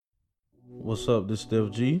What's up? This is Steph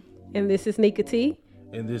G. And this is Nika T.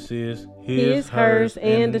 And this is His, Hers,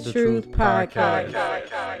 and the Truth podcast.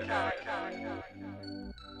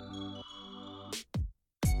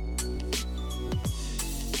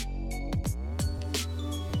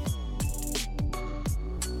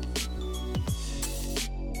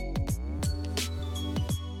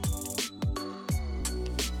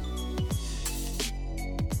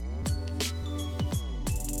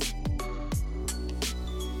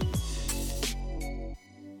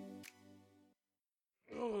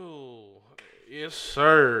 Yes,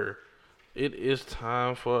 sir. It is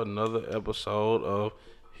time for another episode of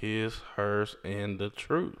His, Hers, and the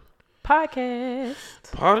Truth Podcast.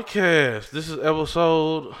 This is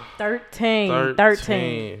episode 13.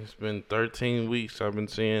 It's been 13 weeks I've been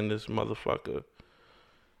seeing this motherfucker.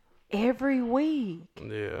 Every week.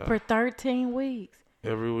 Yeah. For 13 weeks.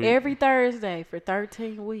 Every week. Every Thursday for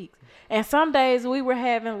 13 weeks. And some days we were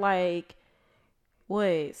having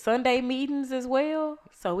Sunday meetings as well.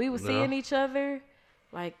 So we were seeing each other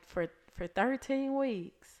for 13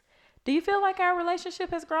 weeks. Do you feel like our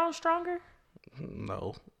relationship has grown stronger?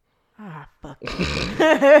 No. Ah, fuck.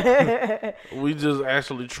 We just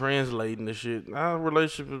actually translating the shit. Our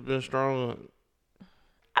relationship has been strong.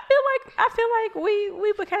 I feel like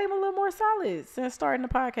we became a little more solid since starting the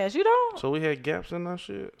podcast. You don't? So we had gaps in our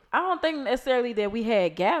shit? I don't think necessarily that we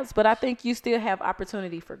had gaps, but I think you still have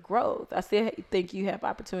opportunity for growth. I still think you have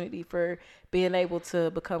opportunity for being able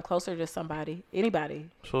to become closer to anybody.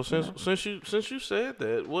 So since you said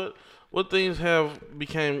that, what things have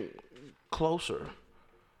became closer?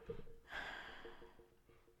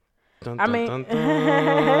 Dun, dun, dun, dun.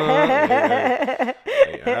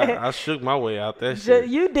 I shook my way out that shit.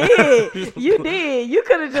 You did. You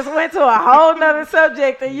could have just went to a whole nother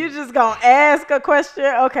subject and you just gonna ask a question.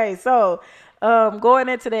 Okay, so going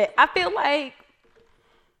into that, I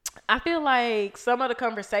feel like some of the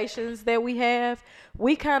conversations that we have,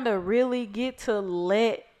 we kind of really get to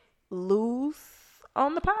let loose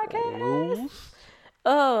on the podcast.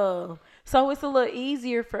 So it's a little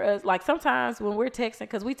easier for us. Like sometimes when we're texting,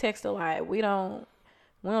 because we text a lot, we don't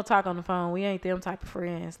talk on the phone. We ain't them type of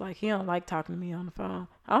friends. Like he don't like talking to me on the phone.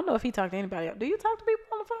 I don't know if he talk to anybody else. Do you talk to people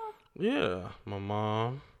on the phone? Yeah, my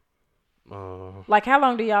mom. Like how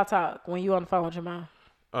long do y'all talk when you on the phone with your mom?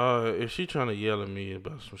 If she trying to yell at me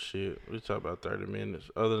about some shit, we talk about 30 minutes.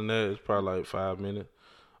 Other than that, it's probably like 5 minutes.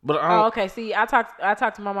 But okay. See, I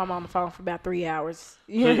talked to my mom on the phone for about 3 hours.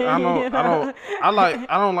 See, I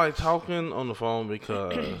don't like talking on the phone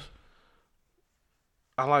because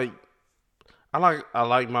I like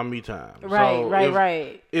my me time.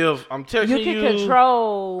 Right. If I'm texting you can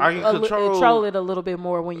control it a little bit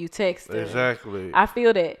more when you text. Exactly. I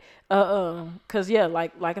feel that. Cause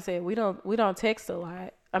like I said, we don't text a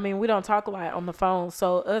lot. I mean, we don't talk a lot on the phone.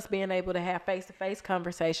 So us being able to have face-to-face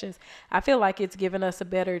conversations, I feel like it's given us a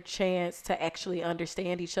better chance to actually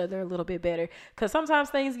understand each other a little bit better. Cause sometimes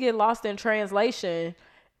things get lost in translation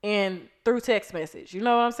and through text message. You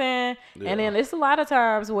know what I'm saying? Yeah. And then it's a lot of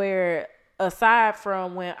times where, aside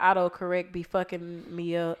from when autocorrect be fucking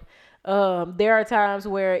me up, there are times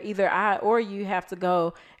where either I or you have to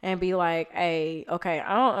go and be like, hey, okay,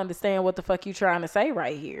 I don't understand what the fuck you trying to say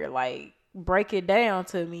right here. Like, break it down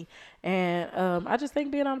to me. And I just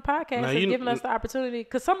think being on the podcast has given us the opportunity,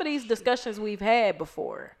 because some of these discussions we've had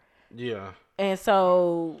before. Yeah. And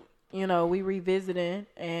so, we revisiting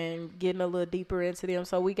and getting a little deeper into them.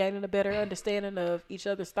 So we gaining a better understanding of each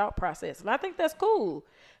other's thought process. And I think that's cool,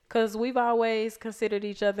 because we've always considered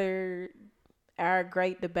each other our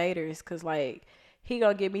great debaters, because he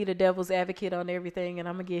gonna give me the devil's advocate on everything, and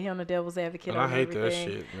I'm gonna give him the devil's advocate on everything. I hate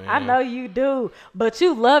that shit, man. I know you do, but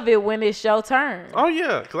you love it when it's your turn. Oh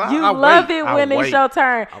yeah, cause you love it when it's your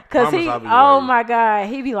turn. Cause my God,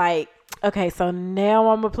 he be like, okay, so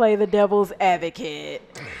now I'm gonna play the devil's advocate.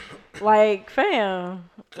 Like, fam,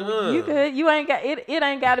 you good? You ain't got it. It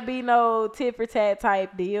ain't got to be no tit for tat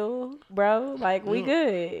type deal, bro. Like, we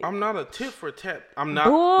good. I'm not a tit for tat. I'm not.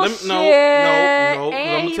 Bullshit. No.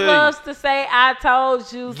 And he loves to say, "I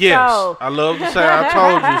told you so." Yes, I love to say, "I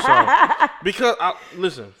told you so." Because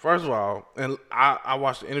listen, first of all, and I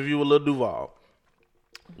watched the interview with Lil Duval.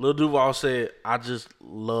 Lil Duval said, "I just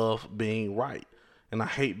love being right, and I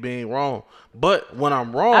hate being wrong. But when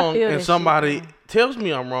I'm wrong and somebody tells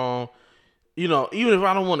me I'm wrong, even if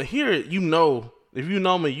I don't want to hear it, if you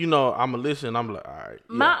know me, I'm gonna listen. I'm like, all right.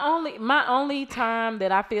 Yeah. My only time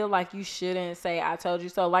that I feel like you shouldn't say "I told you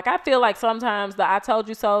so," like I feel like sometimes the "I told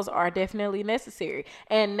you so's" are definitely necessary.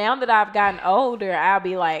 And now that I've gotten older, I'll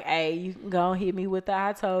be like, "Hey, you can go hit me with the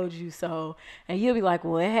 'I told you so," and you'll be like,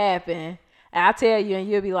 "What happened?" And I tell you, and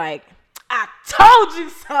you'll be like, "I told you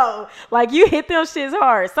so. Like, you hit them shits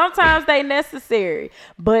hard. Sometimes they necessary.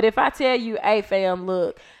 But if I tell you, hey, fam,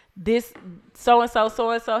 look, this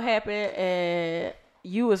so-and-so happened, and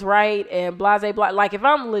you was right, and blase, blah. Like, if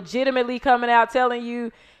I'm legitimately coming out telling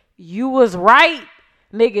you, you was right,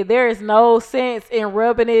 nigga, there is no sense in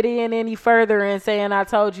rubbing it in any further and saying I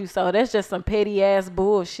told you so. That's just some petty ass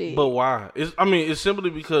bullshit. But why? It's simply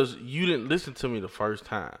because you didn't listen to me the first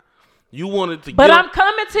time. You wanted to. But I'm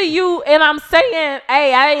coming to you and I'm saying,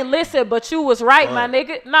 hey, I ain't listen, but you was right, my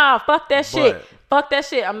nigga. Nah, fuck that shit. Fuck that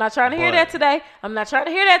shit. I'm not trying to hear that today. I'm not trying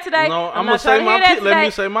to hear that today. No, I'm gonna say my piece. Let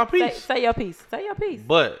me say my piece. Say your piece. Say your piece.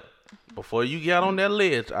 But before you got on that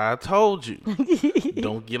ledge, I told you,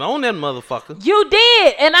 don't get on that motherfucker. You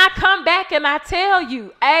did, and I come back and I tell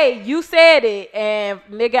you, hey, you said it, and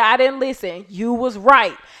nigga, I didn't listen. You was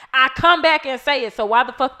right. I come back and say it, so why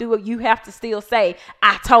the fuck do you have to still say,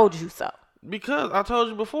 I told you so? Because I told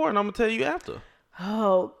you before, and I'm gonna tell you after.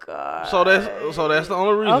 Oh God. So that's the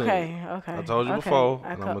only reason. Okay. I told you before,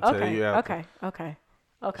 and I'm gonna tell you after. Okay.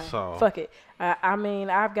 So, fuck it. I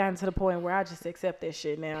mean, I've gotten to the point where I just accept that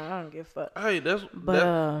shit now. I don't give a fuck. Hey, that's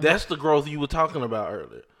the growth you were talking about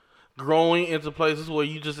earlier. Growing into places where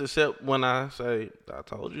you just accept when I say, I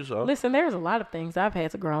told you so. Listen, there's a lot of things I've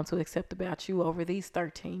had to grow to accept about you over these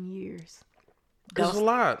 13 years. It's a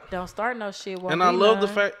lot. Don't start no shit. And I love the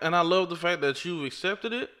fact that you've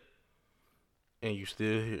accepted it and you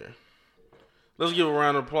still here. Let's give a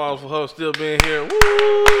round of applause for her still being here.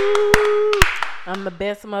 Woo! I'm the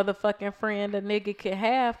best motherfucking friend a nigga can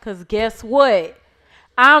have, because guess what?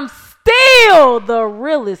 I'm still the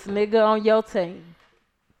realest nigga on your team.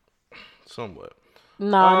 Somewhat.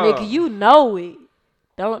 Nah, nigga, you know it.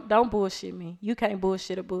 Don't bullshit me. You can't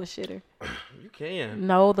bullshit a bullshitter. You can.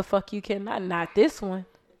 No, the fuck you cannot. Not this one.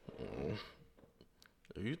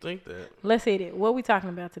 You think that. Let's hit it. What we talking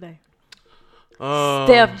about today?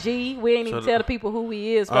 Steph G. We ain't even tell the people who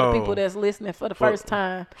he is for the people that's listening for the first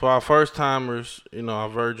time. For our first timers, our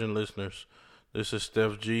virgin listeners, this is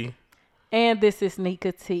Steph G. And this is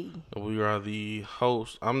Nika T. We are the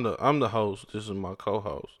host. I'm the host. This is my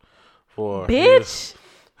co-host. Bitch.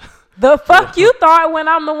 The fuck you thought when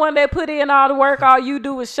I'm the one that put in all the work, all you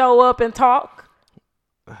do is show up and talk?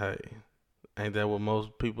 Hey, ain't that what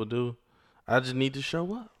most people do? I just need to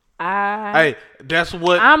show up. Hey, that's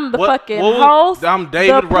what I'm the fucking host. I'm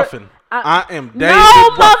David Ruffin. I am David Ruffin.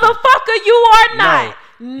 No, Ruffin. motherfucker, you are not.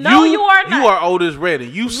 No, you are not. You are Otis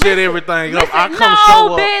Redding. You set everything up. I come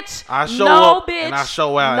show bitch. up. I show up bitch. And I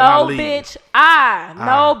show out and I leave. Bitch.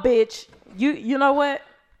 Bitch. You know what?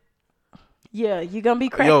 Yeah, you gonna be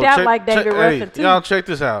cracked out like David Ruffin too. Y'all check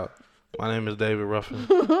this out. My name is David Ruffin.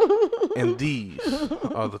 And these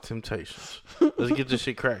are the Temptations. Let's get this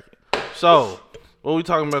shit cracking. So, what are we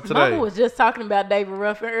talking about today? Mama was just talking about David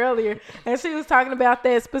Ruffin earlier, and she was talking about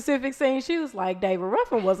that specific scene. She was like, David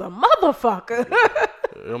Ruffin was a motherfucker.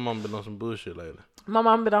 Your mom been on some bullshit lately. My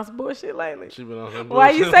mom been on some bullshit lately. She been on some bullshit. Why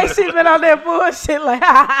you say she been on that bullshit like?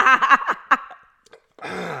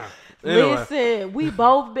 Anyway. Listen, we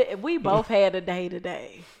both had a day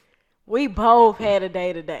today. We both had a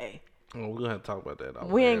day today. Oh, we're gonna have to talk about that.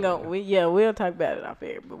 We ain't gonna. We'll talk about it off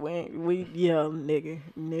air, but nigga.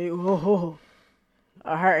 Oh.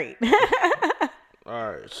 All right.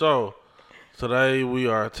 All right. So today we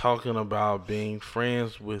are talking about being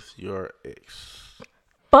friends with your ex.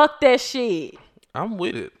 Fuck that shit. I'm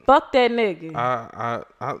with it. Fuck that nigga. I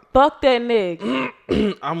Fuck that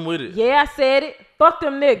nigga. I'm with it. Yeah, I said it. Fuck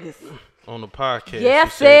them niggas. On the podcast. Yeah, I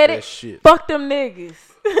said it. Shit. Fuck them niggas.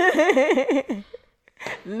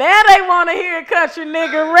 Now they want to hear a country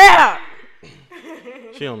nigga rap.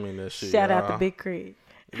 She don't mean that shit. Shout out to Big Crit.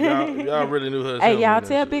 Y'all really knew her. Hey, y'all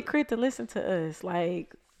tell Big Crit to listen to us.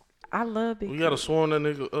 Like, I love Big Crit. We gotta swarm that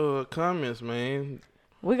nigga comments, man.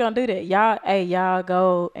 We gonna do that. Y'all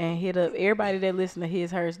go and hit up everybody that listen to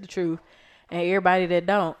His, Hers, The Truth, and everybody that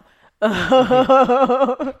don't. Hey,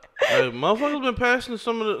 motherfuckers been passing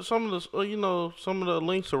some of the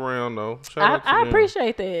links around though. I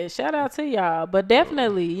appreciate that. Shout out to y'all, but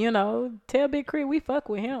definitely, tell Big Crit we fuck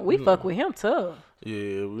with him. We fuck with him tough.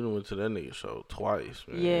 Yeah, we went to that nigga show twice,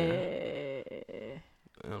 man. Yeah.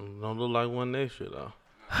 Don't look like one next year though.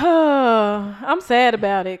 I'm sad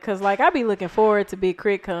about it, cause I be looking forward to Big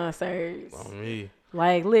Crit concerts. On me.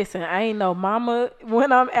 Like, listen, I ain't no mama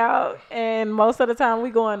when I'm out, and most of the time we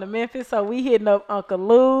going to Memphis, so we hitting up Uncle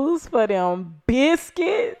Lou's for them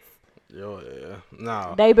biscuits. Yo, yeah.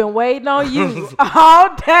 No. They been waiting on you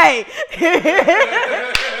all day.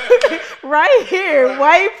 Right here,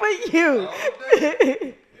 wait for you.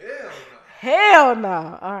 Hell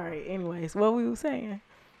no. All right, anyways, what we were saying?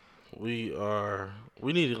 We are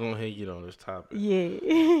We need to go ahead and get on this topic.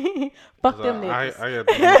 Yeah. Fuck them I niggas.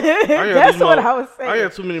 got That's what I was saying. I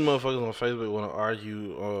got too many motherfuckers on Facebook want to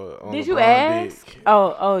argue on Did LeBron you ask? dick.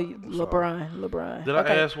 Oh, LeBron. Did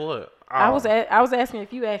Okay. I ask what? I was asking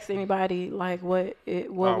if you asked anybody like what was.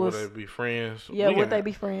 Would they be friends? Yeah, would they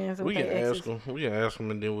be friends? We can ask them. We can ask them,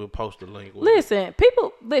 and then we'll post the link. Listen.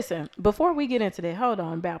 Before we get into that, hold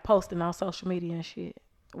on about posting on social media and shit.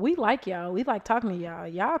 We like y'all. We like talking to y'all.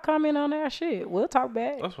 Y'all comment on our shit. We'll talk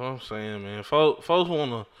back. That's what I'm saying, man. Folks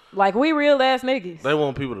wanna we real ass niggas. They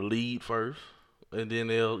want people to lead first, and then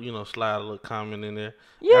they'll slide a little comment in there.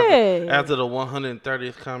 Yeah. After the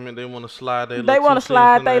 130th comment, they want to slide their. They want to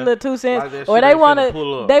slide their little 2 cents, or they want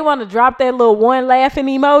to drop that little one laughing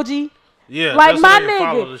emoji. Yeah, like my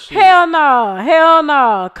nigga. Hell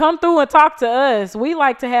no. Come through and talk to us. We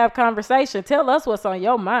like to have conversation. Tell us what's on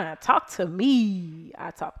your mind. Talk to me.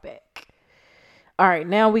 I talk back. All right,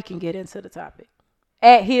 now we can get into the topic.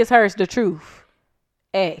 At his hers the truth.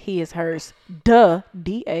 At his hers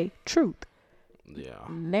DA truth. Yeah.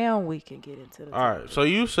 Now we can get into the topic. All right. So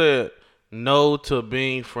you said no to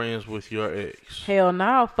being friends with your ex. Hell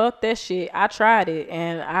no. Fuck that shit. I tried it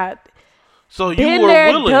and So you been were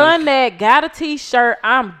there, willing. done that, got a t-shirt,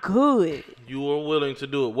 I'm good. You were willing to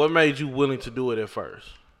do it. What made you willing to do it at first?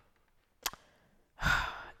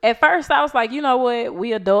 At first, I was like, you know what,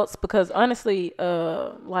 we adults, because honestly,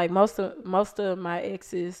 like most of my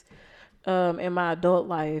exes, in my adult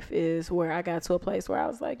life is where I got to a place where I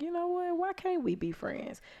was like, you know what, why can't we be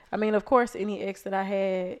friends? I mean, of course, any ex that I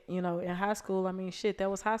had, in high school, I mean, shit,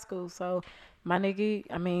 that was high school, so. My nigga,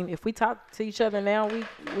 I mean, if we talk to each other now,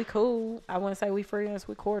 we cool. I wouldn't say we friends,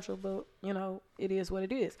 we cordial, but it is what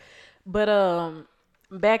it is. But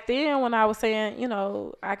back then when I was saying,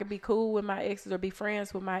 I could be cool with my exes or be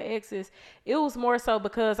friends with my exes, it was more so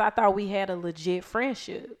because I thought we had a legit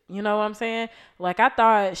friendship. You know what I'm saying? Like I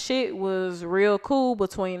thought shit was real cool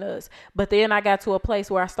between us. But then I got to a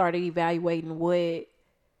place where I started evaluating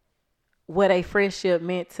what a friendship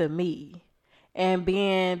meant to me. And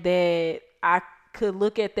being that I could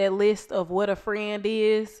look at that list of what a friend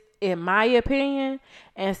is, in my opinion,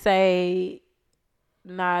 and say,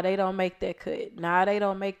 nah, they don't make that cut. Nah, they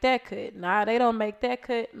don't make that cut. Nah, they don't make that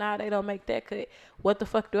cut. Nah, they don't make that cut. What the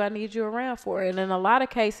fuck do I need you around for? And in a lot of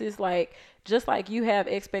cases, just like you have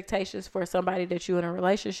expectations for somebody that you're in a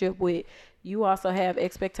relationship with, you also have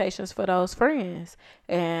expectations for those friends.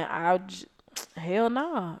 And hell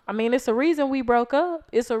nah. I mean, it's a reason we broke up.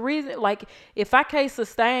 It's a reason. Like, if I can't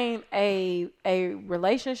sustain a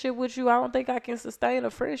relationship with you, I don't think I can sustain a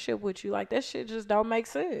friendship with you. Like, that shit just don't make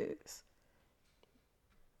sense.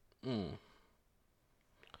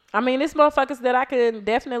 I mean, it's motherfuckers that I can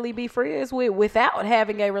definitely be friends with without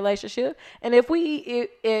having a relationship. And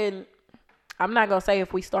I'm not going to say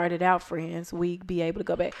if we started out friends, we'd be able to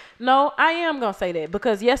go back. No, I am going to say that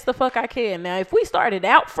because yes, the fuck I can. Now, if we started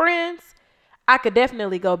out friends, I could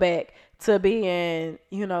definitely go back to being,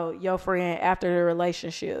 your friend after the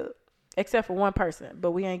relationship, except for one person,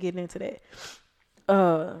 but we ain't getting into that.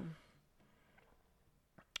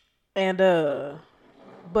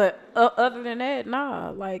 But other than that,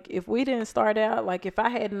 nah. Like, if we didn't start out, like, if I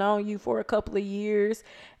had known you for a couple of years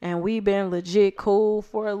and we been legit cool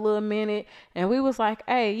for a little minute and we was like,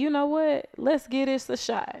 hey, you know what? Let's give this a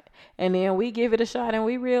shot. And then we give it a shot and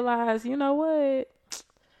we realize, you know what?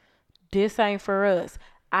 This ain't for us.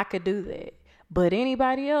 I could do that. But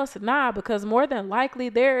anybody else, nah, because more than likely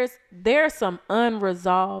there's some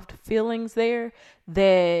unresolved feelings there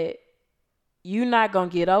that you're not going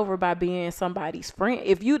to get over by being somebody's friend.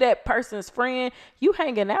 If you that person's friend, you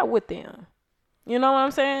hanging out with them. You know what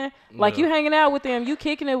I'm saying? Like, you hanging out with them, you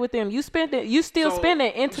kicking it with them, you still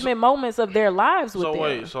spending intimate moments of their lives with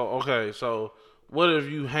them. So what if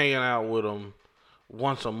you hanging out with them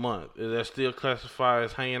once a month? Is that still classified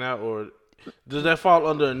as hanging out, or does that fall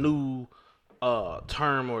under a new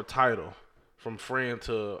term or title from friend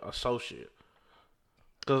to associate?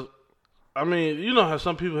 Because, I mean, you know how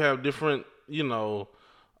some people have different,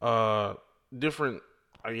 different,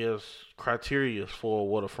 I guess, criteria for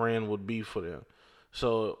what a friend would be for them.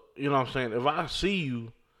 So, you know what I'm saying? If I see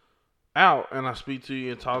you out and I speak to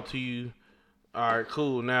you and talk to you, all right,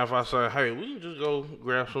 cool. Now, if I say, hey, we can just go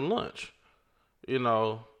grab some lunch,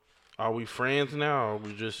 are we friends now? Or are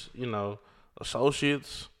we just,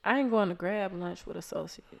 associates? I ain't going to grab lunch with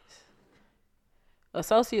associates.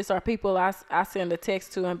 Associates are people I send a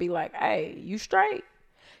text to and be like, hey, you straight?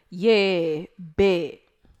 Yeah, bet.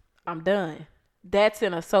 I'm done. That's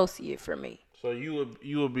an associate for me. So you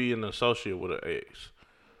would be an associate with an ex?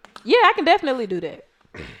 Yeah, I can definitely do that.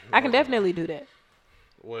 I can definitely do that.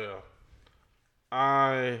 Well,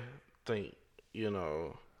 I think you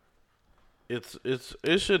know,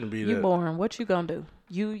 it shouldn't be You that. boring. What you gonna do?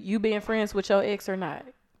 You being friends with your ex or not?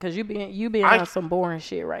 Cause you being on some boring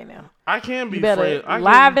shit right now. I can be You better friends.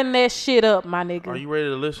 liven that shit up, my nigga. Are you ready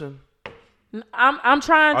to listen? I'm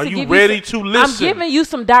trying Are to you give ready you to listen? I'm giving you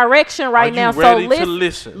some direction right now. Are you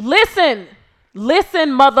ready so to listen? Listen,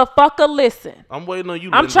 motherfucker, listen. I'm waiting on you,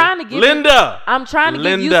 I'm Linda. trying to give Linda. I'm trying to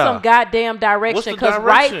give you Linda. some goddamn direction. What's the Cause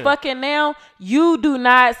direction? right fucking now, you do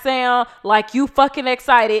not sound like you fucking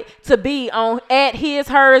excited to be on at his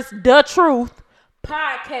hers the truth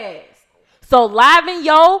podcast. So liven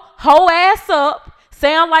your whole ass up.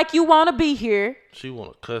 Sound like you want to be here. She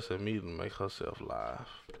want to cuss at me to make herself laugh.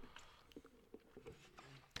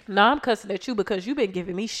 No, I'm cussing at you because you've been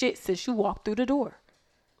giving me shit since you walked through the door.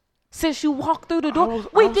 Since you walked through the door,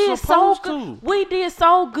 we did so good. We did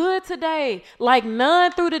so good today. Like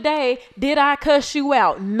none through the day did I cuss you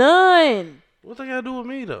out. None. What they gotta do with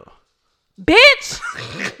me though? Bitch.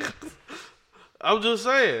 I'm just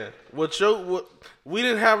saying. We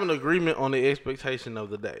didn't have an agreement on the expectation of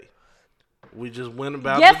the day. We just went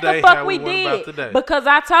about Yes, the day the fuck how we went did. about the day. Because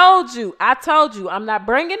I told you, I'm not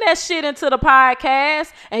bringing that shit into the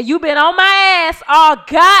podcast. And you been on my ass all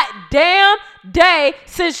goddamn day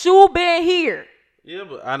since you been here. Yeah,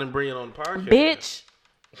 but I didn't bring it on the podcast. Bitch.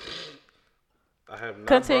 I have not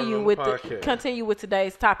Continue with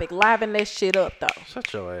today's topic. Liven that shit up though.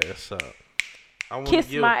 Shut your ass up.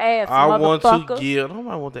 Kiss my ass, I motherfucker. want to give.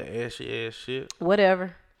 Nobody want that ashy ass shit.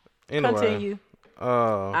 Whatever. Anyway, Continue.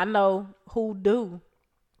 I know who do.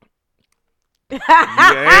 You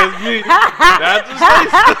asked me not to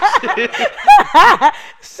say shit.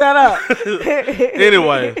 Shut up.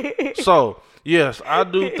 Anyway, so yes, I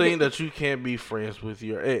do think that you can't be friends with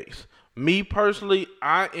your ex. Me personally,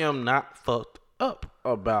 I am not fucked up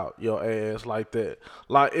about your ass like that.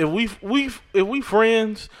 Like if we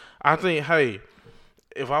friends, I think, hey,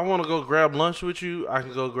 if I want to go grab lunch with you, I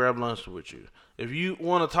can go grab lunch with you. If you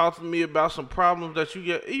want to talk to me about some problems that you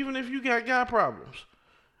get, even if you got guy problems,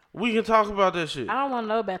 we can talk about that shit. I don't want to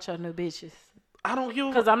know about your new bitches. I don't give a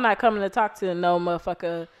Because I'm not coming to talk to no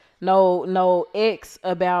motherfucker, no ex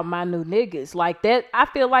about my new niggas. Like that, I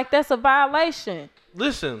feel like that's a violation.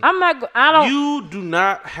 Listen, you do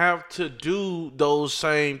not have to do those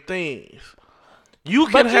same things. You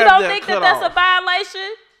can but have you don't that think cut that that's off. a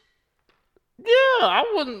violation? Yeah, I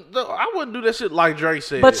wouldn't do that shit like Drake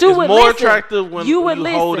said. But you it's would more listen. attractive when You would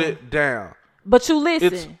hold listen. it down. But you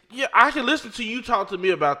listen. Yeah, I can listen to you talk to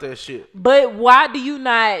me about that shit. But why do you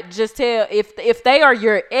not just tell if they are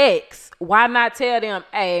your ex? Why not tell them,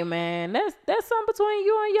 hey man, that's something between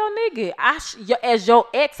you and your nigga. As your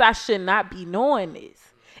ex, I should not be knowing this.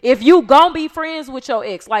 If you gonna be friends with your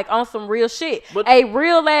ex, like on some real shit, But a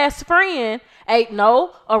real ass friend,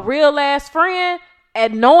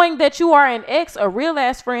 and knowing that you are an ex, a real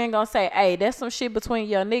ass friend gonna say, hey, that's some shit between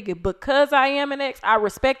your nigga. Because I am an ex, I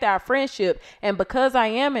respect our friendship. And because I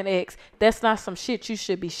am an ex, that's not some shit you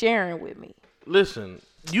should be sharing with me. Listen,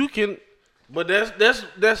 you can, but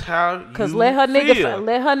that's how you Cause let her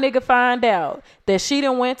nigga find out that she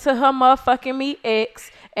done went to her motherfucking me ex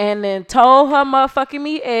and then told her motherfucking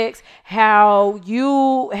me ex how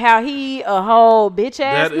he a whole bitch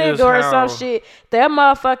ass nigga or some shit. That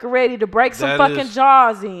motherfucker ready to break some fucking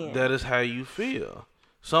jaws in. That is how you feel.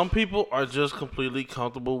 Some people are just completely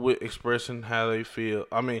comfortable with expressing how they feel.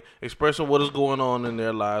 I mean, expressing what is going on in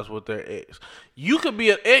their lives with their ex. You could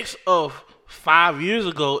be an ex of 5 years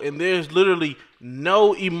ago and there's literally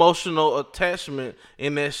no emotional attachment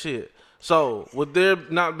in that shit. So, with there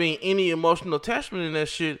not being any emotional attachment in that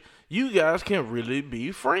shit, you guys can really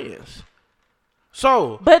be friends.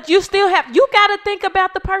 So, but you gotta think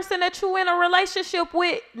about the person that you in a relationship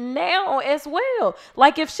with now as well.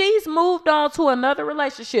 Like if she's moved on to another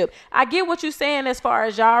relationship, I get what you're saying as far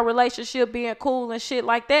as y'all relationship being cool and shit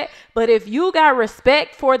like that. But if you got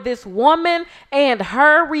respect for this woman and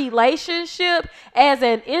her relationship as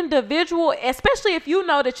an individual, especially if you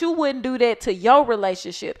know that you wouldn't do that to your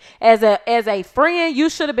relationship as a friend, you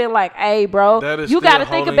should have been like, hey, bro, you gotta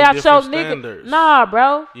think about your nigga. Nah,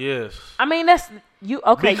 bro. Yes. I mean, that's you.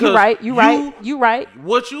 Okay, you right. You right.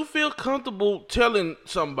 What you feel comfortable telling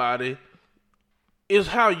somebody is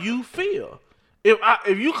how you feel.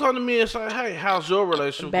 If you come to me and say, "Hey, how's your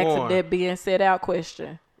relationship going?" Back to that being said out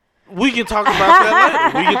question. We can talk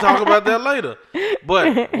about that later.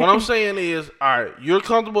 But what I'm saying is, all right, you're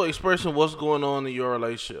comfortable expressing what's going on in your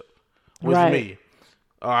relationship with me.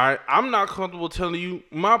 All right, I'm not comfortable telling you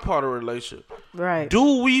my part of the relationship. Right.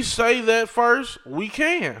 Do we say that first? We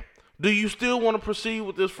can. Do you still want to proceed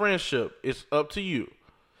with this friendship? It's up to you.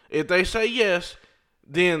 If they say yes,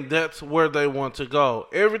 then that's where they want to go.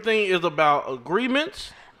 Everything is about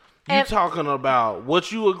agreements. You talking about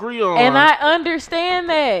what you agree on. And I understand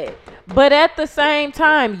that. But at the same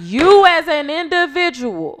time, you as an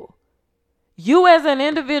individual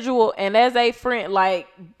and as a friend, like,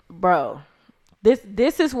 bro,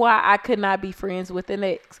 this is why I could not be friends with an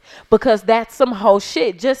ex. Because that's some whole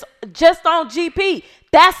shit. Just on GP.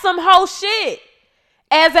 That's some whole shit.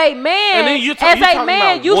 As a man, you sit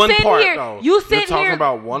here,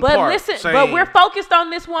 about one but part, listen, saying, but we're focused on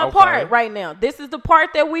this one part right now. This is the part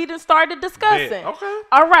that we done started discussing. Okay.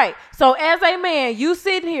 All right. So as a man, you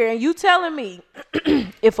sitting here and you telling me,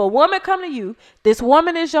 if a woman come to you, this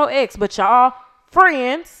woman is your ex, but y'all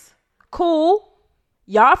friends, cool,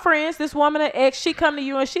 y'all friends. This woman, an ex, she come to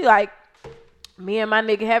you and she like, me and my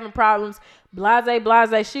nigga having problems.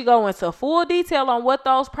 Blase, she go into full detail on what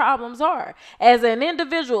those problems are. As an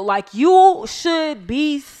individual, like, you should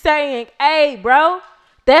be saying, hey, bro,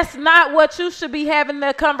 that's not what you should be having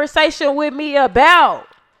the conversation with me about.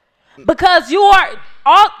 Because you are,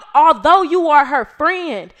 although you are her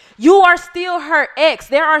friend, you are still her ex.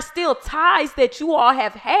 There are still ties that you all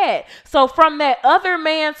have had. So from that other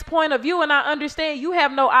man's point of view, and I understand you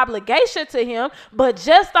have no obligation to him, but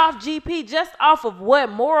just off GP, just off of what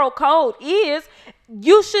moral code is,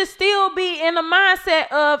 you should still be in the mindset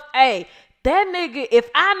of, hey, that nigga, if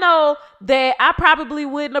I know that I probably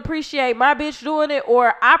wouldn't appreciate my bitch doing it,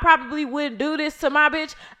 or I probably wouldn't do this to my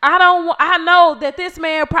bitch, I know that this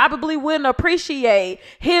man probably wouldn't appreciate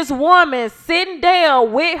his woman sitting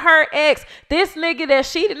down with her ex, this nigga that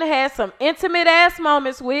she done had some intimate ass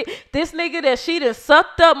moments with, this nigga that she done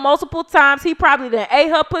sucked up multiple times, he probably done ate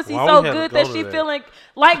her pussy so good that she feeling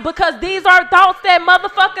like, because these are thoughts that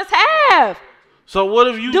motherfuckers have. So what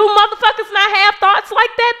if you... Do motherfuckers not have thoughts like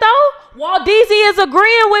that though? Walt DZ is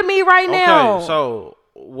agreeing with me right now. Okay, so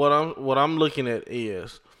what I'm looking at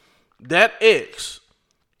is that ex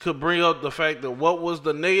could bring up the fact that what was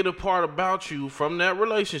the negative part about you from that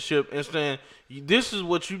relationship, and saying, this is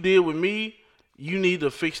what you did with me, you need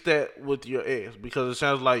to fix that with your ex, because it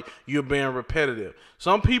sounds like you're being repetitive.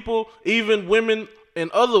 Some people, even women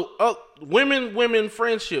and other women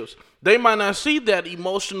friendships, they might not see that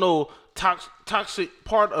emotional toxic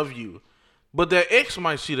part of you, but that ex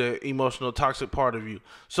might see the emotional toxic part of you.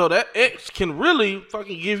 So that ex can really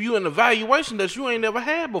fucking give you an evaluation that you ain't never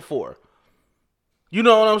had before. You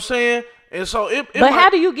know what I'm saying? And so how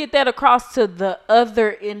do you get that across to the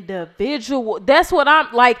other individual? That's what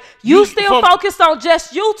I'm like. You still focused on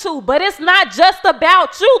just you two, but it's not just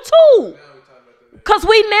about you two. Because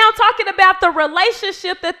we now talking about the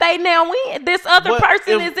relationship that they now in. This other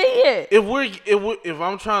person is in. If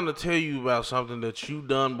I'm trying to tell you about something that you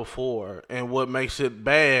done before and what makes it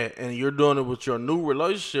bad, and you're doing it with your new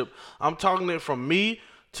relationship, I'm talking it from me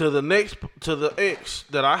to the ex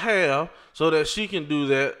that I have, so that she can do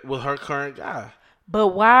that with her current guy. But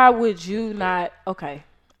why would you not? Okay,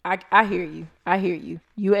 I hear you.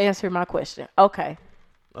 You answered my question. Okay.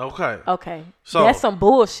 So that's some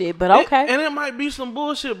bullshit, but okay. And it might be some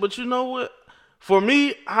bullshit, but you know what? For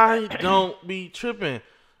me, I don't be tripping.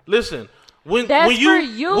 Listen, that's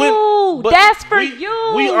for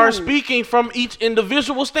you. We are speaking from each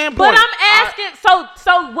individual standpoint. But I'm asking,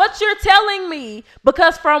 so what you're telling me,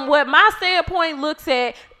 because from what my standpoint looks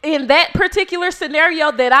at in that particular scenario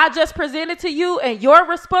that I just presented to you and your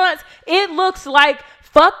response, it looks like,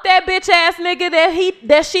 fuck that bitch ass nigga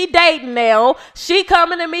that she dating now. She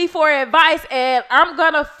coming to me for advice, and I'm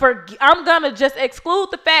gonna just exclude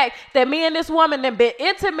the fact that me and this woman have been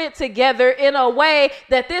intimate together in a way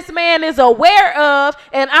that this man is aware of,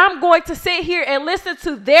 and I'm going to sit here and listen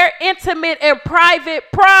to their intimate and private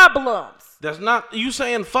problems. That's not you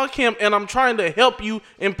saying fuck him, and I'm trying to help you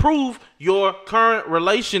improve your current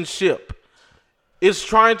relationship. It's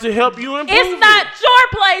trying to help you improve. It's not your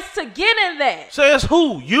place to get in that. Says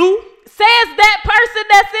who? You? Says that person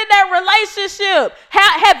that's in that relationship.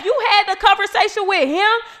 Have you had a conversation with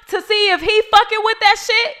him to see if he fucking with that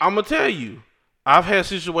shit? I'm going to tell you. I've had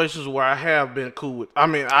situations where I have been cool with.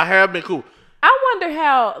 I have been cool. I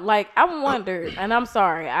wonder, and I'm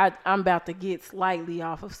sorry, I'm about to get slightly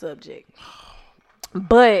off of subject.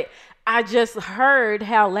 But I just heard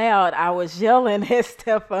how loud I was yelling at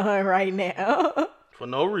Stefan right now. For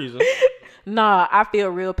no reason. Nah, I feel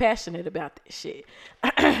real passionate about this shit.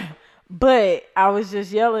 But I was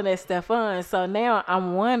just yelling at Stefan. So now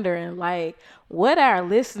I'm wondering, like, what our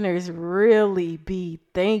listeners really be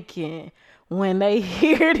thinking when they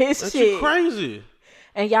hear this shit. That's crazy.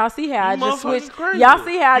 And y'all see how I just switched. Y'all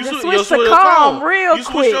see how I just switched to calm real quick.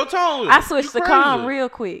 You switched your tone. I switched to calm real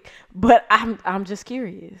quick. But I'm just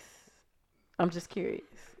curious.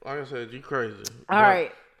 like I said, you crazy. All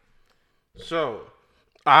right. So,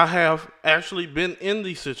 I have actually been in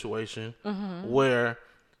the situation where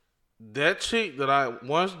that chick that I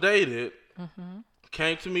once dated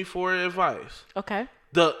came to me for advice. Okay.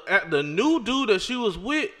 The new dude that she was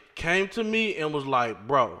with came to me and was like,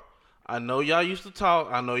 bro, I know y'all used to talk.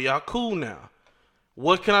 I know y'all cool now.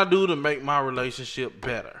 What can I do to make my relationship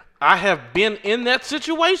better? I have been in that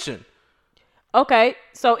situation. Okay,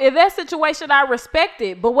 so in that situation, I respect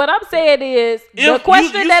it. But what I'm saying is the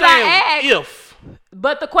question that I asked.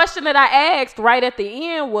 But the question that I asked right at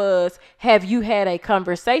the end was, have you had a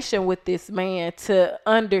conversation with this man to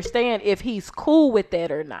understand if he's cool with that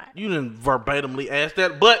or not? You didn't verbatimly ask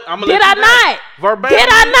that, but I'm Did gonna let I you not? Verbatimly? Did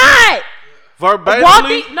I not?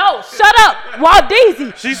 Verbatimly? No, shut up.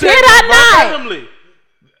 Waldeezy. She said did I verbatimly.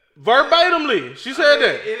 Verbatimly. She said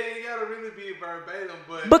that. It ain't gotta really be verbatim,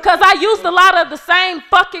 but because I used a lot of the same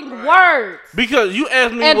fucking words. Because you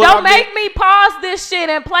asked me, and don't make me pause this shit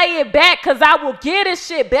and play it back, because I will get this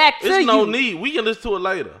shit back to you. There's no need. We can listen to it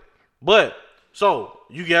later. But, so,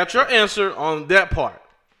 you got your answer on that part.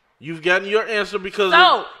 You've gotten your answer because...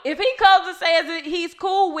 So, if he comes and says that he's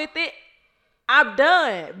cool with it, I'm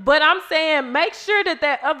done. But I'm saying make sure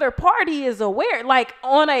that other party is aware. Like,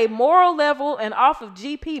 on a moral level and off of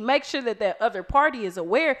GP, make sure that other party is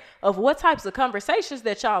aware of what types of conversations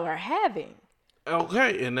that y'all are having.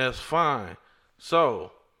 Okay, and that's fine.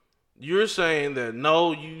 So, you're saying that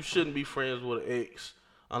no, you shouldn't be friends with an ex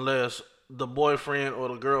unless the boyfriend or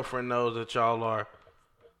the girlfriend knows that y'all are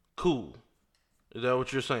cool. Is that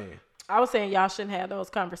what you're saying? I was saying y'all shouldn't have those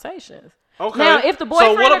conversations. Okay. Now, if the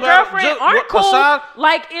boyfriend or girlfriend aren't cool,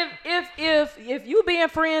 like if you being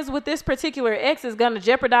friends with this particular ex is gonna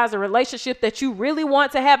jeopardize a relationship that you really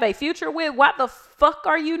want to have a future with, why the fuck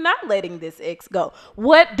are you not letting this ex go?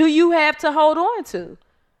 What do you have to hold on to?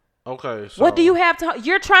 Okay. So, what do you have to?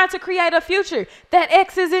 You're trying to create a future. That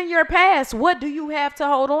ex is in your past. What do you have to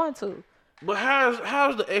hold on to? But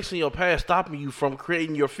how's the ex in your past stopping you from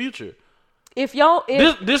creating your future? If y'all,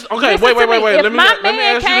 this okay, wait. If Let me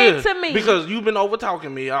ask came you this, to me, because you've been over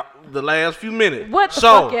talking me the last few minutes. What the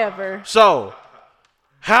fuck ever? So,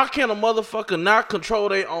 how can a motherfucker not control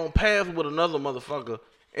their own path with another motherfucker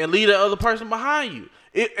and leave that other person behind you?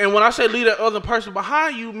 And when I say leave that other person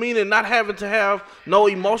behind you, meaning not having to have no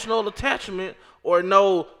emotional attachment or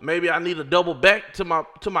no, maybe I need to double back to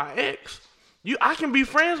my ex. I can be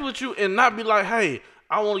friends with you and not be like, hey,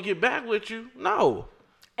 I want to get back with you. No.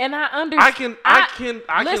 And I understand. I can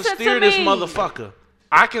steer this motherfucker.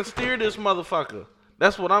 I can steer this motherfucker.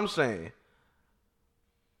 That's what I'm saying.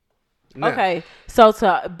 Now. Okay,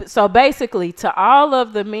 so basically, to all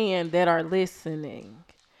of the men that are listening,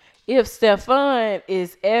 if Stefan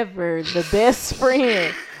is ever the best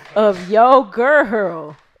friend of your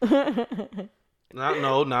girl,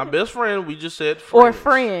 not best friend. We just said friends. Or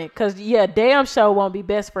friend, because damn sure won't be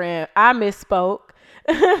best friend. I misspoke.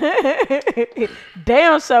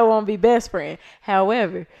 Damn sure won't be best friend.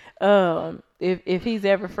 However, if he's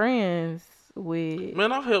ever friends with,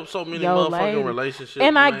 man, I've helped so many motherfucking relationships,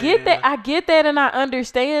 and man. I get that, and I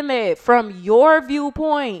understand that from your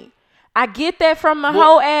viewpoint. I get that from the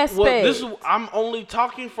whole aspect. I'm only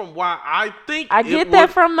talking from why I think. I get that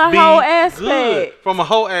from the whole aspect. From a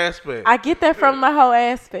whole aspect. I get that from the whole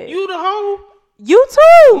aspect. You the hoe? You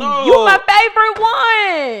too. No. You my favorite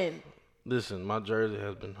one. Listen, my jersey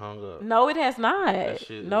has been hung up. No, it has not.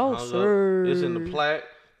 No, sir. It's in the plaque.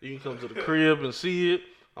 You can come to the crib and see it.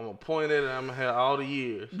 I'm going to point at it and I'm going to have all the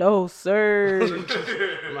years. No, sir. I'm going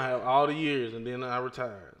to have all the years and then I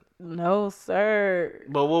retired. No, sir.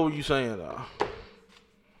 But what were you saying, though?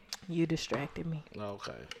 You distracted me.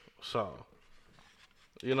 Okay. So,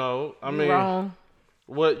 I mean. Wrong.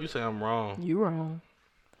 What? You say I'm wrong. You wrong.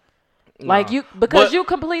 Nah. Like you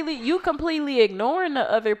completely ignoring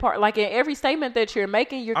the other part. Like in every statement that you're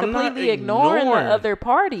making, you're completely ignoring the other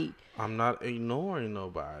party. I'm not ignoring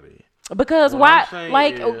nobody. Because why?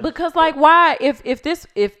 Why? If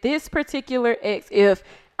this particular ex, if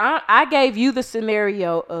I gave you the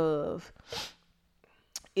scenario of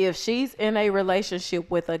if she's in a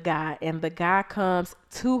relationship with a guy and the guy comes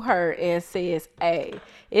to her and says, "Hey,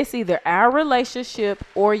 it's either our relationship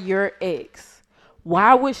or your ex."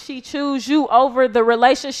 Why would she choose you over the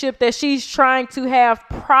relationship that she's trying to have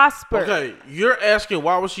prosper? Okay, you're asking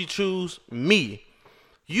why would she choose me?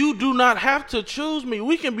 You do not have to choose me.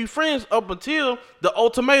 We can be friends up until the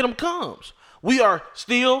ultimatum comes. We are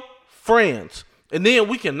still friends. And then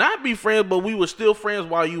we cannot be friends, but we were still friends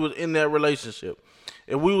while you was in that relationship.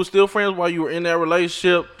 If we were still friends while you were in that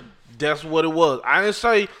relationship, that's what it was. I didn't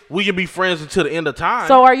say we can be friends until the end of time.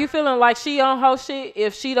 So are you feeling like she on her shit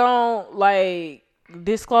if she don't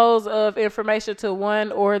disclose of information to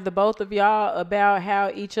one or the both of y'all about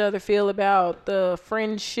how each other feel about the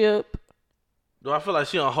friendship? Do I feel like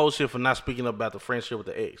she on whole shit for not speaking up about the friendship with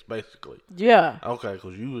the ex, basically? Yeah. Okay,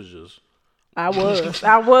 because you was just... I was.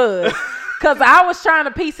 Because I was trying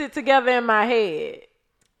to piece it together in my head.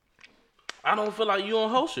 I don't feel like you on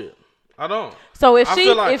whole shit. I don't. So if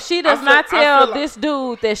I she does not tell this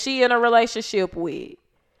dude that she in a relationship with,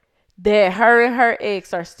 that her and her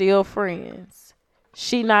ex are still friends,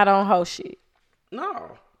 she not on whole shit.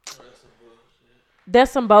 No.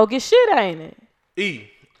 That's some bogus shit, ain't it?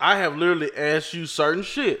 I have literally asked you certain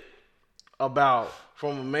shit about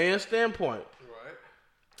from a man's standpoint. Right.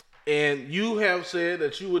 And you have said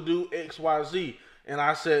that you would do X, Y, Z. And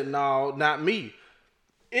I said, no, not me.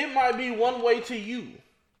 It might be one way to you.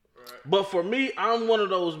 Right. But for me, I'm one of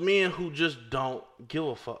those men who just don't give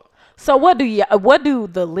a fuck. So what do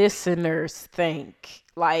the listeners think?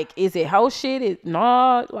 Like, is it whole shit? Is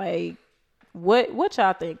not like what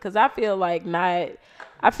y'all think? Because I feel like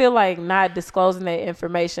not disclosing that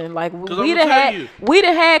information. Like we'd have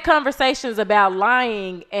had conversations about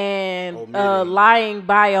lying and lying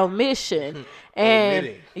by omission.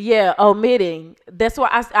 And omitting. That's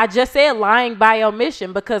why I just said lying by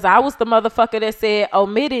omission, because I was the motherfucker that said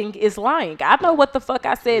omitting is lying. I know what the fuck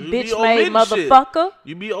I said, bitch made motherfucker. Shit.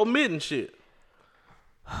 You be omitting shit.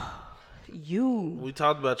 We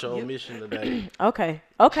talked about your omission today. Okay.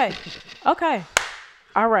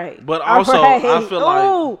 All right. But also, right.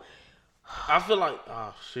 I feel like,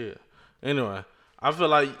 oh shit. Anyway, I feel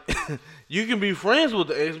like you can be friends with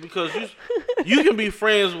the ex because you can be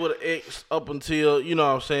friends with an ex up until, you know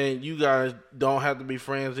what I'm saying, you guys don't have to be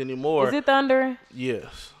friends anymore. Is it thunder?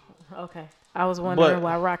 Yes. Okay. I was wondering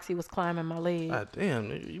why Roxy was climbing my leg. God damn,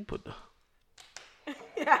 nigga, you put the...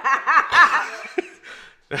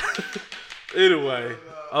 Anyway,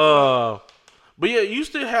 but yeah, you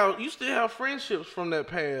still have friendships from that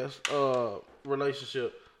past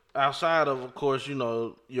relationship outside of course, you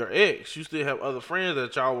know, your ex. You still have other friends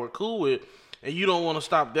that y'all were cool with, and you don't want to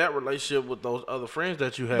stop that relationship with those other friends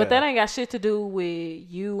that you have. But that ain't got shit to do with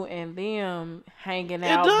you and them hanging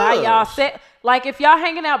out by y'all. Like if y'all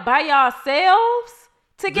hanging out by yourselves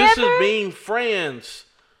together. This is being friends.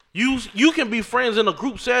 You can be friends in a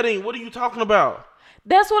group setting. What are you talking about?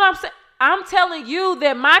 That's what I'm saying. I'm telling you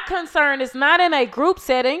that my concern is not in a group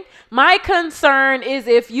setting. My concern is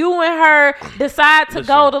if you and her decide to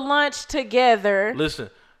go to lunch together.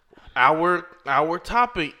 Listen, our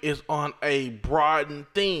topic is on a broadened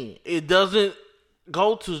theme. It doesn't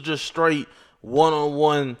go to just straight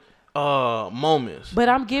one-on-one moments. But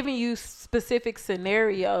I'm giving you specific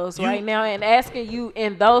scenarios right now and asking you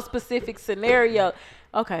in those specific scenarios.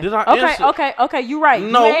 Okay. Did I answer? Okay. You right.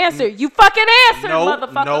 No. You answered. You fucking answered,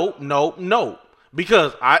 motherfucker. No.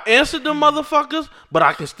 Because I answered the motherfuckers, but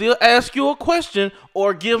I can still ask you a question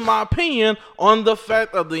or give my opinion on the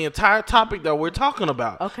fact of the entire topic that we're talking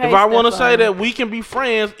about. Okay, if I want to say that we can be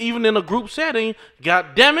friends even in a group setting, god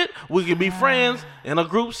damn it, we can be friends in a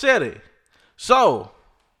group setting. So,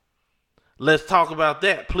 let's talk about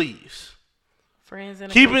that, please. Friends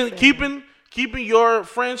in a group setting. Keeping your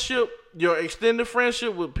friendship, your extended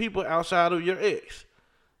friendship with people outside of your ex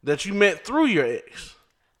that you met through your ex.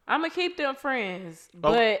 I'm gonna keep them friends,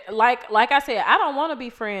 but like I said, I don't want to be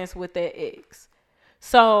friends with that ex.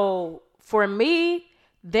 So for me,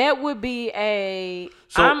 that would be I'm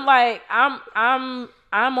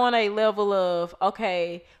on a level of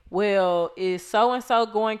okay. Well, is so and so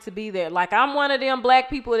going to be there? Like I'm one of them black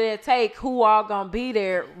people that take who all gonna be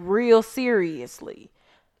there real seriously.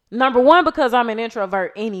 Number one, because I'm an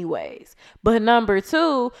introvert anyways. But number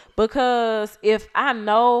two, because if I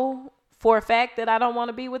know for a fact that I don't want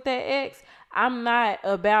to be with that ex, I'm not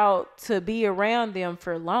about to be around them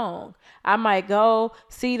for long. I might go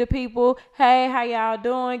see the people. Hey, how y'all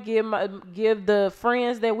doing? Give the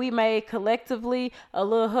friends that we made collectively a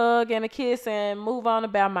little hug and a kiss and move on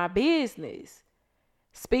about my business.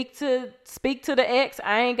 Speak to the ex.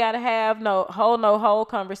 I ain't gotta have no whole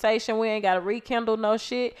conversation. We ain't gotta rekindle no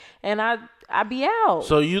shit, and I be out.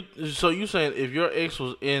 So you saying if your ex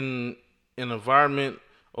was in an environment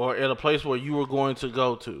or at a place where you were going to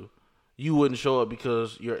go to, you wouldn't show up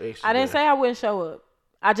because your ex is I didn't say I wouldn't show up.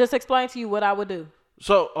 I just explained to you what I would do.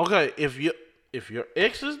 So okay, if your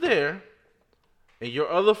ex is there and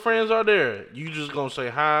your other friends are there, you just gonna say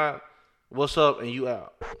hi, what's up, and you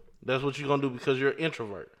out. That's what you're going to do because you're an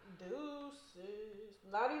introvert. Deuces.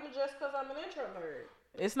 Not even just because I'm an introvert.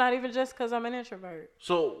 It's not even just because I'm an introvert.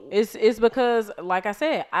 So it's because, like I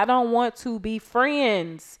said, I don't want to be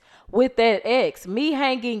friends with that ex. Me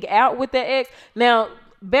hanging out with that ex. Now,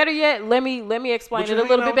 better yet, let me explain But it you a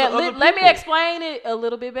little hanging bit out with better. other Let me people. explain it a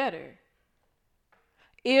little bit better.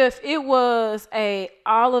 If it was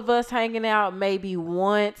all of us hanging out maybe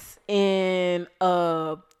once in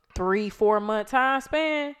a 3-4 month time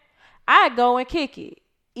span, I'd go and kick it,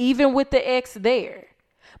 even with the ex there.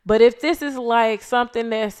 But if this is like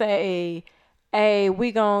something that's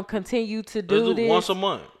we gonna continue to do Let's do this once a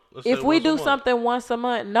month. Let's if say we once a do month. something once a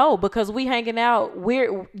month, no, because we hanging out.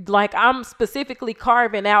 We're like, I'm specifically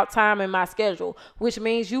carving out time in my schedule, which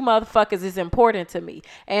means you motherfuckers is important to me.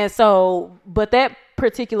 And so, but that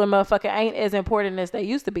particular motherfucker ain't as important as they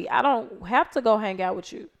used to be. I don't have to go hang out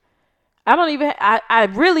with you. I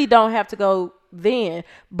really don't have to go then.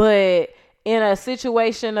 But in a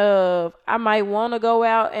situation of I might want to go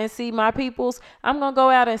out and see my peoples, I'm going to go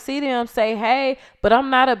out and see them, say, hey, but I'm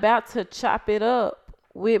not about to chop it up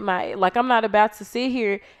with I'm not about to sit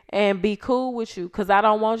here and be cool with you, because I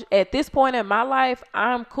don't want at this point in my life,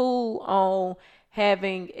 I'm cool on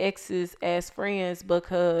having exes as friends,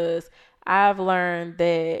 because I've learned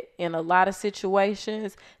that in a lot of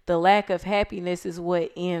situations, the lack of happiness is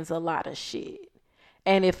what ends a lot of shit.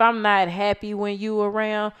 And if I'm not happy when you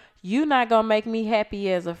around, you not gonna make me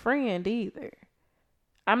happy as a friend either.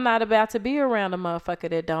 I'm not about to be around a motherfucker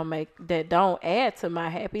that don't add to my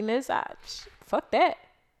happiness. Fuck that.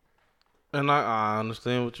 And I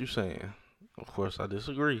understand what you're saying. Of course, I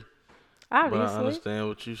disagree. Obviously. But I understand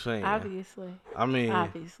what you're saying. Obviously. I mean,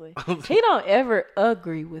 Obviously. He don't ever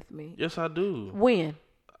agree with me. yes, I do. When?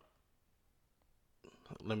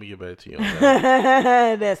 Let me get back to you on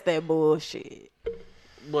that. That's that bullshit.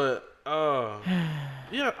 But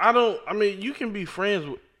yeah, I mean, you can be friends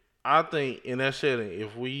with, I think in that setting,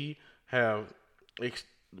 if we have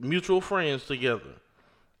mutual friends together,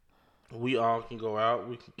 we all can go out,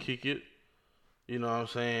 we can kick it, you know what I'm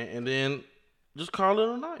saying, and then just call it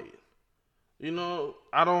a night. You know,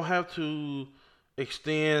 I don't have to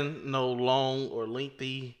extend no long or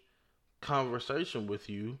lengthy conversation with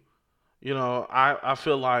you. You know, I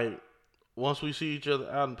feel like once we see each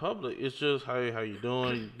other out in public, it's just, hey, how you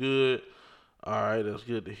doing? You good? All right, that's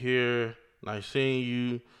good to hear. Nice seeing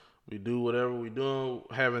you. We do whatever we doing,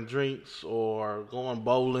 having drinks or going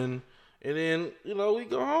bowling, and then, you know, we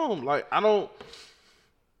go home. Like, I don't.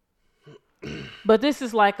 But this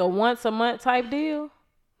is like a once a month type deal?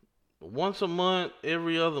 Once a month,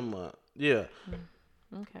 every other month. Yeah.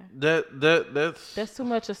 Okay. That's too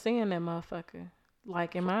much of seeing that motherfucker.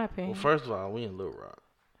 Like, in my opinion. Well, first of all, we in Little Rock,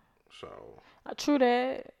 so True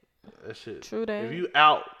that. that shit. True that. If you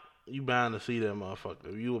out, you bound to see that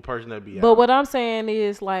motherfucker. If you a person that be out. But what I'm saying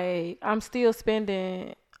is, like, I'm still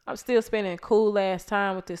spending cool ass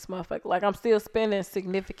time with this motherfucker. Like, I'm still spending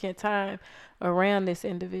significant time around this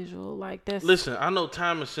individual. Like, that's Listen, I know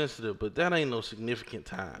time is sensitive, but that ain't no significant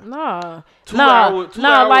time. Nah, 2 hours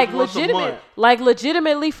like once a month.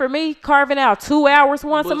 legitimately for me, carving out 2 hours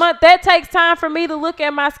once a month, that takes time for me to look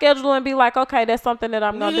at my schedule and be like, okay, that's something that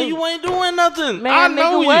I'm gonna do. You ain't doing nothing. Man, I nigga,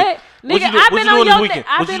 know what? you. Nigga, I've been on your neck.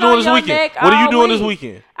 I've been on your neck What are you all doing this week.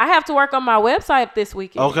 weekend? I have to work on my website this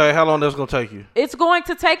weekend. Okay, how long that's gonna take you? It's going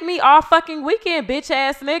to take me all fucking weekend, bitch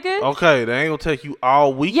ass nigga. Okay, that ain't gonna take you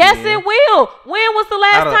all weekend. Yes, it will. When was the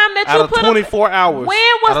last time that you put 24 hours?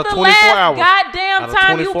 When was the last goddamn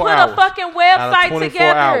time you put a fucking website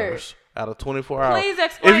together? Out of 24 hours. Please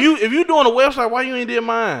explain. If you doing a website, why you ain't did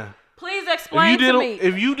mine? Please explain to me.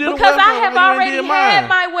 If you did because a website, I have why you ain't already did had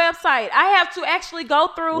mine? my website. I have to actually go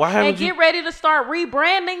through and get ready to start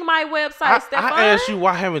rebranding my website, Stefan. I asked you,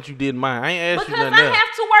 why haven't you did mine? I ain't asked you because nothing I else.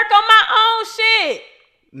 have to work on my own shit.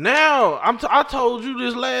 Now, I told you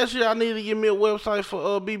this last year I need to give me a website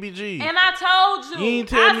for BBG. And I told you. You ain't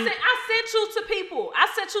tell me. I sent you to people. I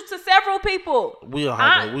sent you to several people. We gonna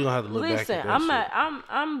have to look back at that.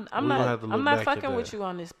 I'm not fucking with you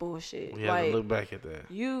on this bullshit. We have to look back at that.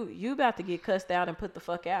 You about to get cussed out and put the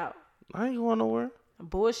fuck out. I ain't going nowhere.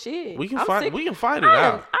 Bullshit. We can I'm fight. sick. We can fight it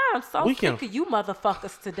out. I am so sick of you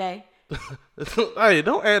motherfuckers today. Hey,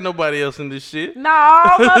 don't add nobody else in this shit. No,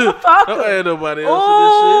 motherfucker. Don't add nobody else in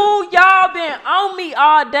this shit. Y'all been on me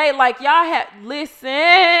all day. Like, y'all have... Listen.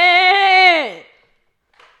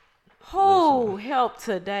 Who help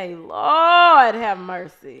today? Lord have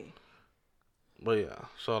mercy. But yeah,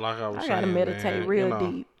 so like I was saying, I gotta meditate man, real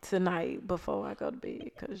deep tonight before I go to bed,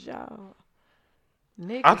 because y'all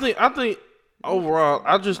niggas. I think overall,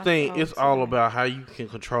 I just think it's all about how you can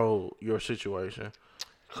control your situation.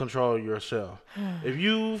 Control yourself. If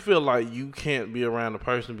you feel like you can't be around a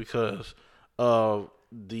person because of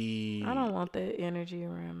I don't want that energy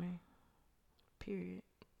around me. Period.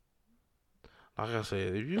 Like I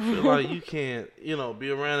said, if you feel like you can't, be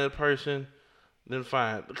around that person then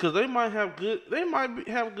fine. Because they might have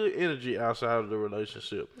have good energy outside of the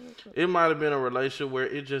relationship. It might have been a relationship where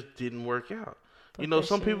it just didn't work out. Fuck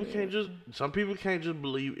Some that people shit. can't just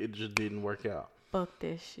believe it just didn't work out. Fuck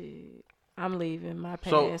that shit. I'm leaving my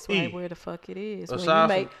past So, right where the fuck it is.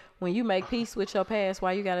 aside When you make peace with your past,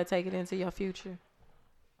 why you gotta take it into your future?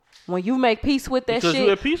 When you make peace with that Because shit,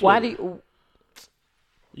 you at peace why with do you?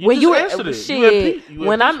 You When just you answered it. shit, You at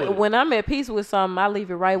when peace with it. when I'm at peace with something, I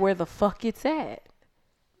leave it right where the fuck it's at.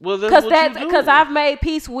 Well, because I've made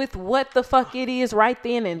peace with what the fuck it is right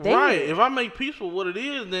then and there. Right. If I make peace with what it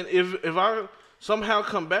is, then if I somehow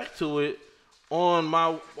come back to it on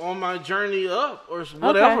my journey up or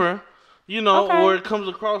whatever, or it comes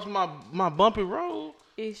across my bumpy road,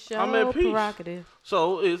 It's I'm your at peace. prerogative.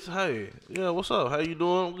 So it's hey, yeah, what's up? How you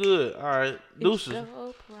doing? Good. All right, deuces. It's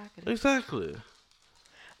your prerogative. Exactly.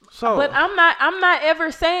 So, But I'm not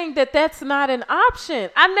ever saying that that's not an option.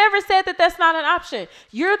 I never said that that's not an option.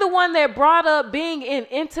 You're the one that brought up being in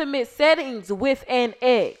intimate settings with an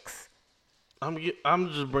ex. I'm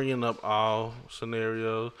just bringing up all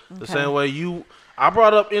scenarios the same way I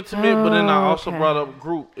brought up intimate, but then I also brought up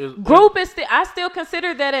group. Group is I still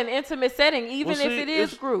consider that an intimate setting, even if it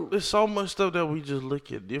is group. There's so much stuff that we just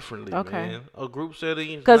look at differently, man. A group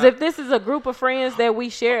setting. Because if this is a group of friends that we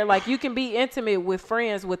share, like you can be intimate with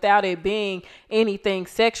friends without it being anything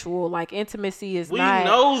sexual. Like intimacy is not. We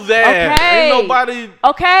know that. Okay. Ain't nobody.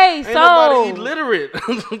 Okay, Ain't so nobody illiterate.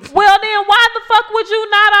 well, then why the fuck would you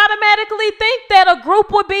not automatically think that a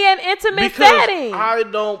group would be an intimate setting? I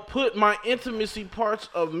don't put my intimacy parts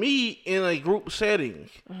of me in a group setting.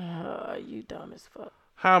 You dumb as fuck.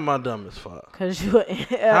 How am I dumb as fuck? Cause you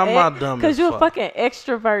How am I dumb as Cause you a fuck? fucking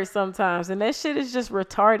extrovert sometimes, and that shit is just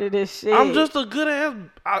retarded as shit. I'm just a good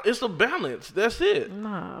ass. It's a balance. That's it.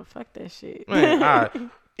 Nah, fuck that shit. Man, all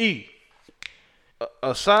right.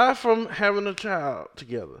 Aside from having a child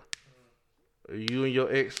together, are you and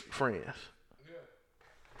your ex friends?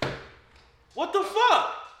 Yeah. What the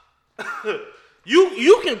fuck?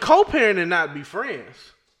 You can co-parent and not be friends,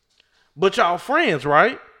 but y'all friends,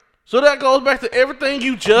 right? So that goes back to everything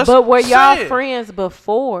you just said. But were y'all friends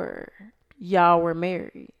before y'all were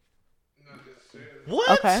married?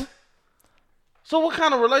 What? Okay. So what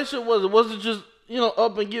kind of relationship was it? Was it just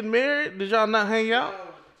up and getting married? Did y'all not hang out?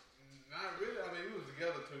 Not really. I mean, we was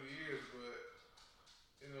together 2 years,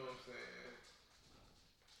 but you know what I'm saying.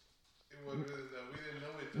 It wasn't really we didn't know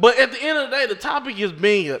each other. But at the end of the day, the topic is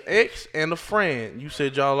being an ex and a friend. You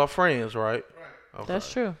said y'all are friends, right? Right. Okay.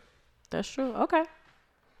 That's true. That's true. Okay.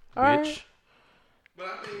 All Bitch. right. But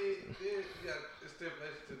I mean, then you got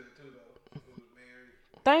stipulations to that too, though. Who was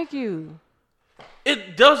married. Thank you.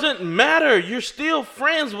 It doesn't matter. You're still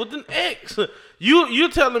friends with an ex. You're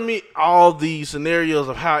telling me all these scenarios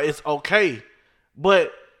of how it's okay,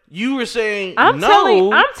 but you were saying I'm no.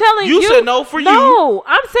 telling you. You said no for you. No,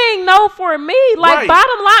 I'm saying no for me. Like, Right.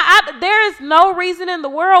 bottom line, there is no reason in the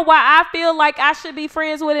world why I feel like I should be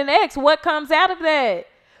friends with an ex. What comes out of that?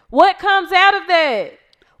 What comes out of that?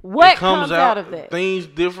 What It comes out of that? Things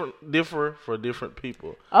differ for different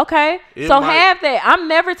people. Okay, It so might- have that. I'm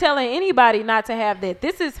never telling anybody not to have that.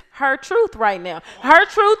 This is her truth right now. Her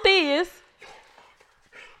truth is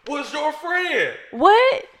Was your friend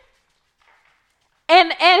what?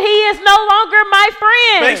 And he is no longer my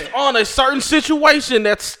friend. based on a certain situation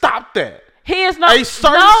that stopped that? He is no A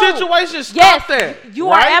certain situation stopped that. You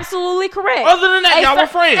right? are absolutely correct. Other than that, y'all were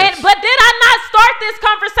friends. But did I not start this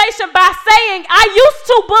conversation by saying I used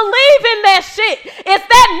to believe in that shit? Is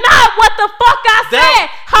that not what the fuck I said?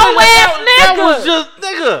 Hoe ass nigga. That was just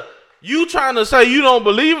nigga. You trying to say you don't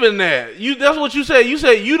believe in that? That's what you said. You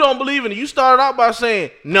said you don't believe in it. You started out by saying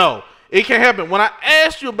no, it can't happen. When I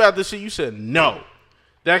asked you about this shit, you said no,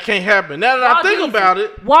 that can't happen. Now that I think about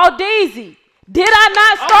it, Walt Deezy, did I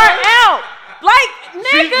not start out like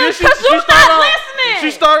nigga? Because you not listening.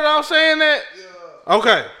 She started out saying that. Yeah.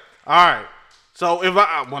 Okay, all right. So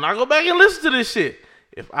when I go back and listen to this shit,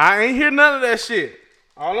 if I ain't hear none of that shit,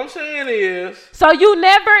 all I'm saying is. So you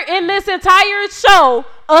never in this entire show,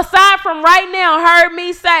 aside from right now, heard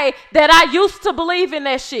me say that I used to believe in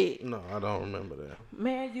that shit. No, I don't remember that.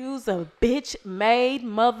 Man, you's a bitch-made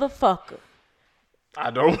motherfucker. I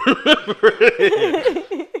don't remember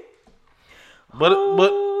it.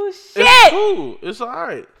 but shit. it's cool. It's all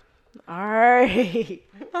right. All right.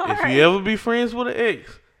 If you ever be friends with an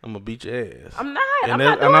ex, I'm gonna beat your ass. I'm not. And, I'm that,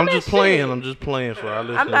 not doing and I'm that just playing. shit. I'm just playing for our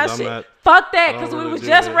listeners. I'm not shit. Fuck that, because we was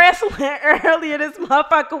just wrestling earlier. This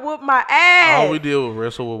motherfucker whooped my ass. All we did was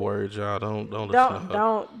wrestle with words, y'all. Don't listen to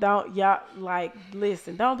her. Don't, y'all, like,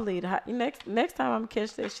 listen, don't believe it. Next time I'm gonna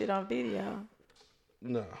catch that shit on video.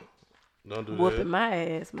 No. Don't do whooping that. my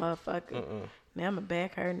ass, motherfucker. Now I'm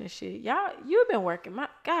back hurting and shit. Y'all, you been working my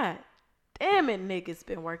God damn it, niggas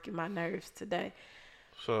been working my nerves today.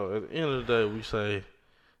 So at the end of the day, we say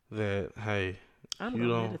that hey, I'm you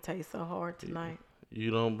gonna don't meditate so hard tonight. you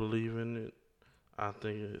don't believe in it. I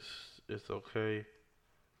think it's okay,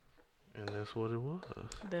 and that's what it was.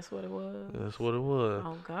 That's what it was. That's what it was.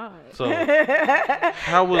 Oh God. So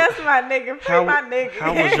how was That's my nigga. Free my nigga.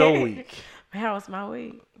 how was your week? How was my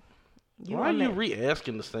week? Why are on you that-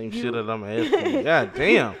 re-asking the same shit that I'm asking you? God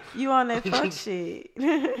damn. You on that fuck shit.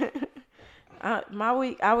 My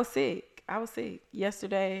week, I was sick.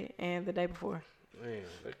 Yesterday and the day before. Man,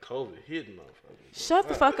 that COVID hitting motherfucker. Shut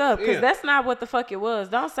the fuck up, because Damn. that's not what the fuck it was.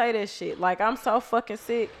 Don't say that shit. Like, I'm so fucking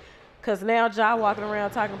sick, because now Ja walking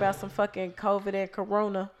around talking about some fucking COVID and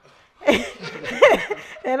corona.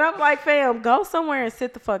 And I'm like, fam, go somewhere and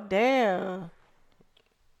sit the fuck down.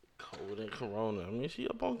 COVID and corona. I mean, she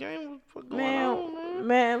up on game. What the fuck going on, man?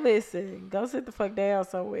 Man, listen. Go sit the fuck down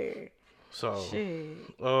somewhere. So,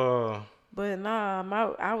 Shit. But nah,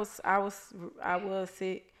 I was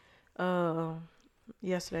sick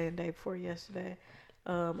yesterday and the day before yesterday.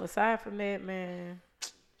 Aside from that, man,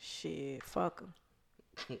 shit, fuck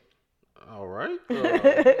 'em. all right.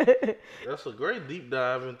 That's a great deep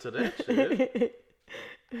dive into that shit.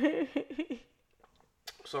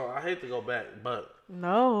 So I hate to go back, but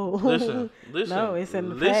No. listen. No, it's in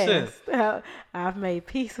the listen. past. I've made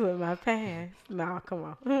peace with my past. No,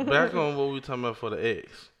 come on. Back on what we talking about for the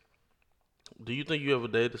ex. Do you think you ever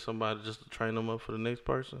dated somebody just to train them up for the next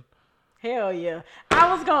person? Hell yeah.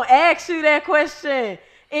 I was going to ask you that question.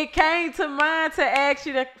 It came to mind to ask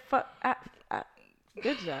you that.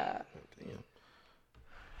 Good job. Damn.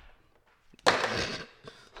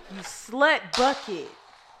 You slut bucket.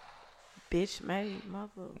 Bitch made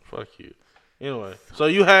mother. Fuck you. Anyway, so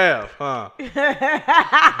you have, huh?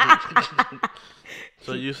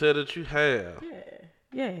 So you said that you have.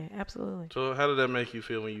 Yeah, absolutely. So how did that make you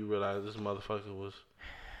feel when you realized this motherfucker was?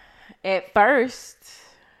 At first,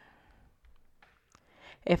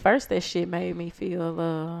 that shit made me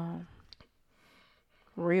feel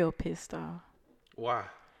real pissed off. Why?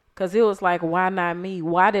 Because it was like, why not me?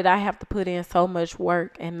 Why did I have to put in so much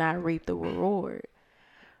work and not reap the reward?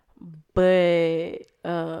 But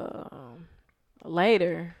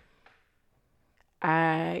later,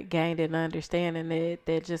 I gained an understanding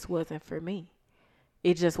that just wasn't for me.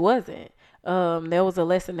 It just wasn't. There was a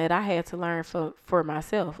lesson that I had to learn for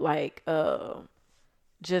myself. Like,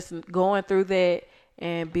 just going through that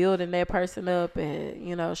and building that person up and,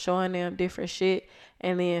 you know, showing them different shit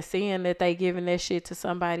and then seeing that they giving that shit to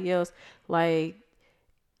somebody else. Like,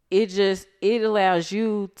 it allows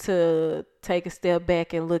you to take a step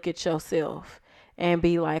back and look at yourself and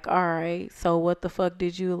be like, all right, so what the fuck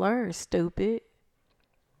did you learn, stupid?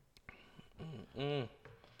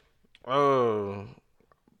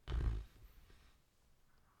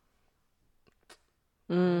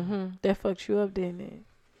 That fucked you up, didn't it?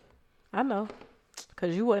 I know.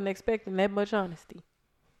 Because you wasn't expecting that much honesty.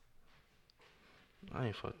 I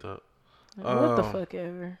ain't fucked up. What the fuck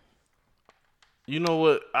ever. You know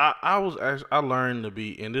what? I learned to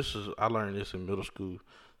be, and I learned this in middle school,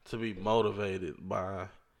 to be motivated by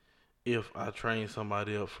if I train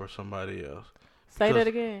somebody up for somebody else. Say that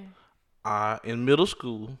again. In middle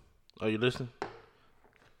school, are you listening?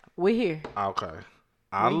 We here. Okay.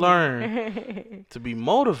 I learned to be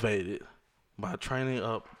motivated by training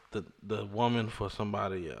up the woman for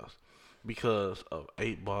somebody else because of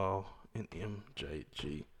 8 Ball and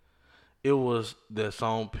MJG. It was their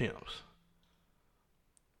song Pimps.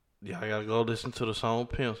 Yeah, I gotta go listen to the song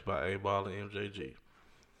Pimps by 8 Ball and MJG.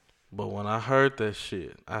 But when I heard that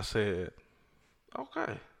shit, I said,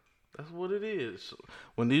 okay, that's what it is.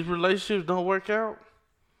 When these relationships don't work out,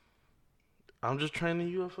 I'm just training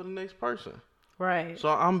you up for the next person. Right. So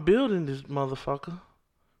I'm building this motherfucker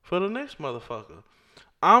for the next motherfucker.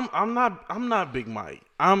 I'm not Big Mike.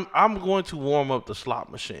 I'm going to warm up the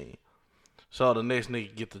slot machine so the next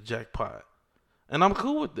nigga get the jackpot. And I'm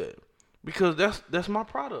cool with that. Because that's my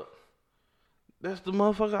product. That's the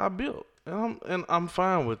motherfucker I built. And I'm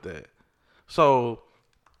fine with that. So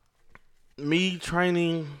me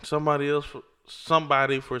training somebody for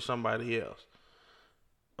somebody else.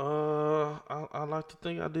 I like to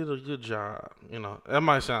think I did a good job. You know, that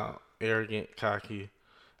might sound arrogant, cocky.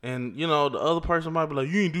 And, you know, the other person might be like,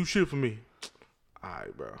 you ain't do shit for me. All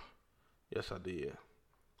right, bro. Yes, I did.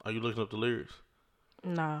 Are you looking up the lyrics?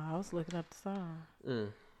 Nah, I was looking up the song.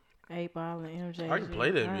 8 Ball and MJ. I can play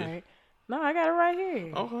that bitch. Right. No, I got it right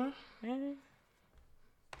here. Okay. Man.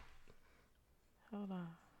 Hold on.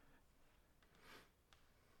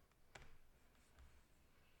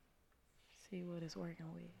 see what it's working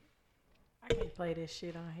with. I can't play this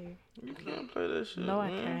shit on here. You can't play that shit. No, I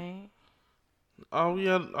man. can't. All you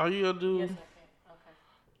gotta do. Yes, I can. Okay.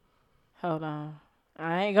 Hold on.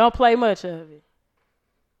 I ain't gonna play much of it.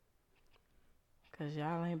 Cause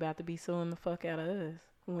y'all ain't about to be suing the fuck out of us.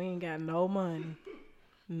 We ain't got no money.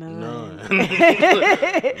 None.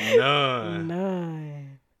 None.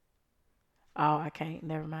 None. Oh, I can't.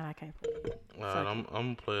 Never mind. I can't play it. All right, I'm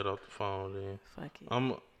gonna play it off the phone then. Fuck it.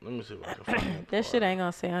 Let me see if I can find it. That shit ain't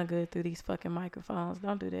gonna sound good through these fucking microphones.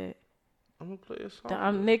 Don't do that. I'm gonna play a song.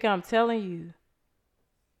 I'm telling you.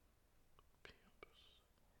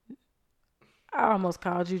 I almost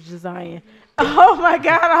called you Josiah. Oh my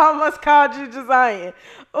God, I almost called you Josiah.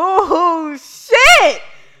 Oh shit.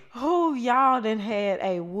 Oh, y'all done had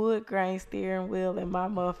a wood grain steering wheel in my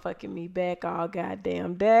motherfucking me back all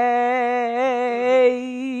goddamn day.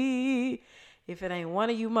 If it ain't one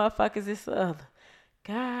of you motherfuckers, it's the other.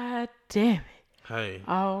 God damn it. Hey.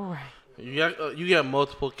 All right. You got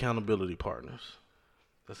multiple accountability partners.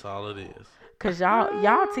 That's all it is. Cause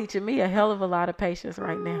y'all teaching me a hell of a lot of patience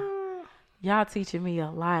right now. Y'all teaching me a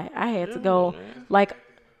lot. I had to go, like,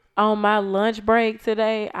 on my lunch break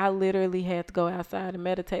today, I literally had to go outside and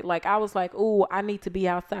meditate. Like, I was like, ooh, I need to be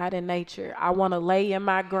outside in nature. I want to lay in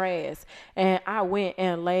my grass. And I went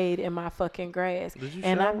and laid in my fucking grass. Did you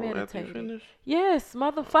and shower I after you meditated. finished? Yes,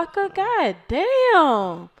 motherfucker. God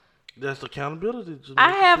damn. That's accountability. Just I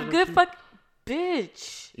make have sure good that fuck.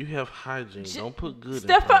 Bitch. You have hygiene. Don't put good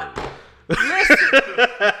Step in front up. of you.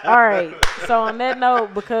 All right. So on that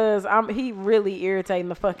note, because he really irritating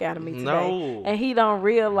the fuck out of me today, No. and he don't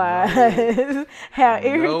realize how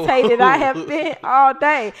irritated I have been all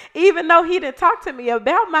day. Even though he didn't talk to me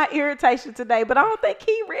about my irritation today, but I don't think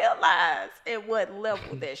he realized at what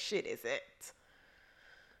level that shit is at.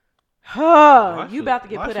 You about to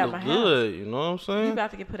get put out my house. Good, you know what I'm saying? You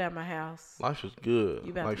about to get put out my house. Life is good.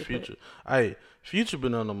 You about like to get Future. Hey, Future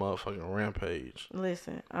been on the motherfucking rampage.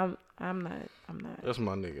 Listen, I'm not. That's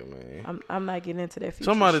my nigga, man. I'm not getting into that Future.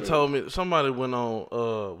 Somebody shit. told me. Somebody went on.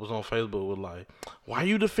 Was on Facebook with like, why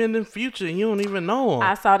you defending Future? And you don't even know him.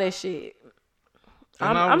 I saw that shit.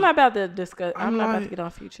 I'm not about to discuss. I'm not about to get on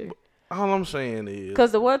Future. All I'm saying is,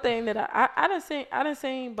 because the one thing that I done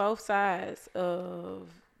seen both sides of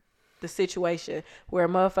the situation where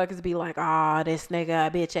motherfuckers be like, oh, this nigga a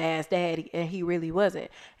bitch ass daddy, and he really wasn't.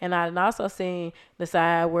 And I done also seen the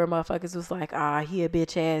side where motherfuckers was like, he a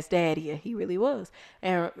bitch ass daddy, and he really was.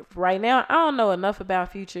 And right now, I don't know enough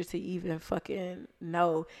about Future to even fucking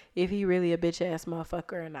know if he really a bitch ass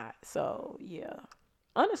motherfucker or not. So yeah,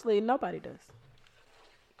 honestly, nobody does.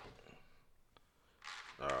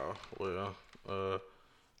 oh well,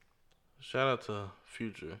 shout out to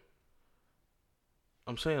Future.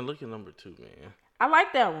 I'm saying, look at number 2, man. I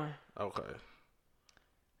like that one. Okay.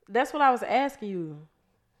 That's what I was asking you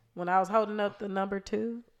when I was holding up the number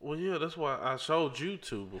 2. Well, yeah, that's why I showed you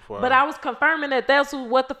 2 before. But I was confirming that that's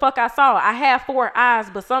what the fuck I saw. I have 4 eyes,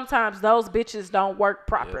 but sometimes those bitches don't work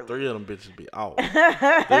properly. 3 of them bitches be out. 3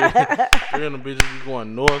 of them bitches be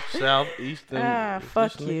going north, south, east, and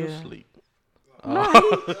fuck this you. nigga sleep. No,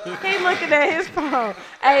 he looking at his phone.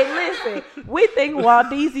 Hey, listen, we think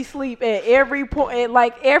Waldeezy sleep at every point,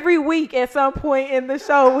 like every week at some point in the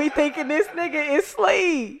show. We thinking this nigga is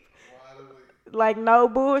sleep. Like no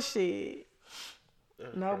bullshit.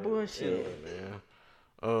 No bullshit.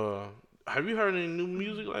 Yeah, man. Have you heard any new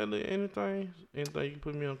music lately? Anything you can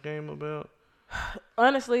put me on game about?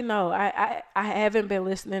 Honestly, no. I haven't been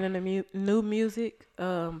listening to new music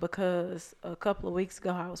because a couple of weeks ago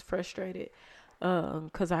I was frustrated.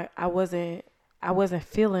 Cause I wasn't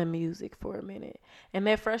feeling music for a minute, and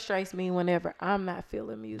that frustrates me whenever I'm not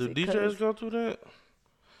feeling music. Do DJs go through that?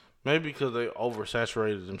 Maybe because they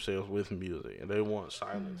oversaturated themselves with music and they want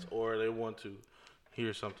silence, or they want to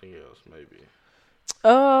hear something else. Maybe.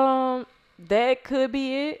 That could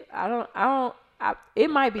be it. It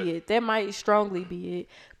might be it. That might strongly be it.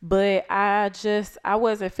 But I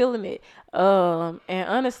wasn't feeling it. And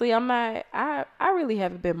honestly, I really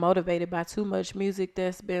haven't been motivated by too much music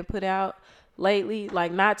that's been put out lately.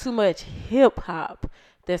 Like not too much hip hop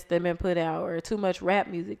that's been put out, or too much rap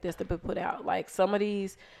music that's been put out. Like some of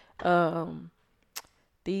these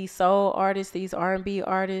soul artists, these R&B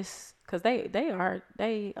artists, cause they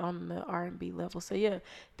on the R&B level. So yeah,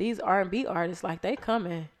 these R&B artists, like they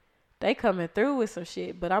coming through with some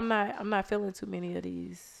shit, but I'm not feeling too many of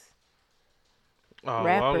these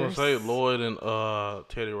rappers. I was gonna say Lloyd and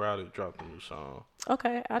Teddy Riley dropped a new song.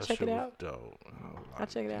 Okay, I'll check it out. Dope. I'll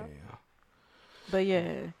check it out. But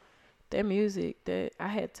yeah, that music, that I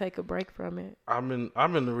had to take a break from it. I've been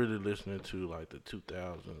really listening to like the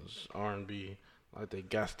 2000s R&B, like they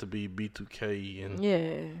Gots to Be B2K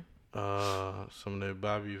and some of that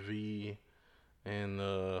Bobby V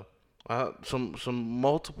and some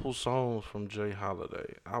multiple songs from Jay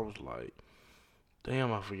Holiday. I was like,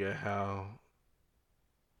 damn, I forget how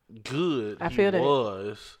good he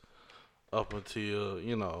was up until,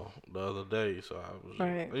 the other day. So I was,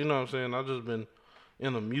 you know what I'm saying? I just been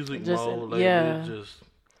in a music mode lately. Yeah.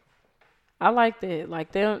 I like that.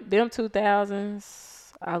 Like them 2000s.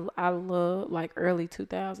 I love like early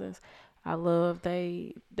 2000s. I love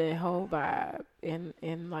that whole vibe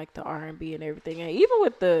and like the R&B and everything. And even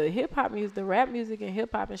with the hip hop music, the rap music and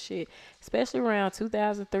hip hop and shit, especially around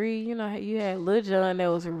 2003, you had Lil Jon that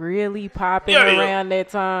was really popping around that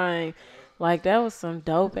time. Like that was some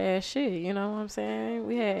dope ass shit. You know what I'm saying?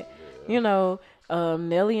 We had,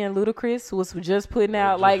 Nelly and Ludacris was just putting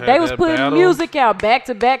out, like they was putting music out back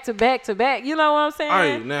to back to back to back. You know what I'm saying? All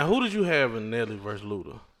right, now who did you have in Nelly versus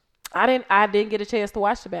Luda? I didn't get a chance to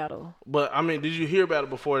watch the battle. But I mean, did you hear about it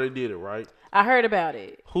before they did it, right? I heard about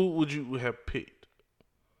it. Who would you have picked?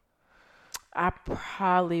 I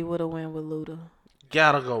probably would have went with Luda.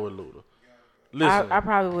 Gotta go with Luda. Listen, I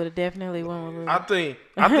probably would have definitely went with Luda.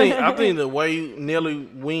 I think the way Nelly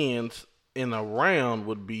wins in a round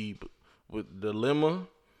would be with Dilemma,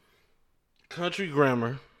 Country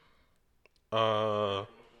Grammar,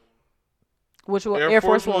 which was Air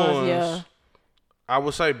Force Ones, yeah. I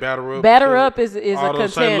would say Batter Up. Batter Up is a contender.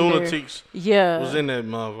 Saint Lunatics was in that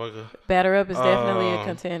motherfucker. Batter Up is definitely a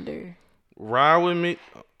contender. Ride with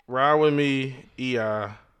me, EI,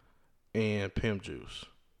 and Pimp Juice.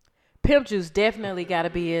 Pimp Juice definitely got to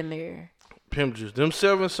be in there. Pimp Juice. Them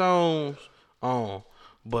 7 songs on.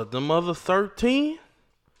 But them other 13,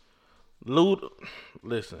 Luda,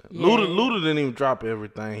 listen, Luda didn't even drop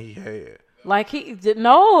everything he had. Like he did.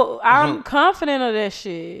 No, I'm confident of that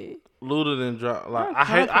shit. Luda didn't drop. Like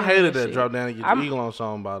I hated that Drop Down and Get Your Eagle On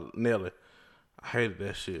song by Nelly. I hated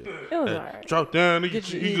that shit. It was alright. Drop down and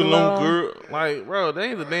get your eagle on, girl. Like, bro, that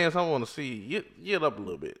ain't the dance I want to see. Get up a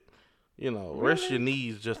little bit. Rest your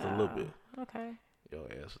knees just a little bit. Okay. Your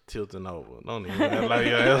ass tilting over. Don't even act like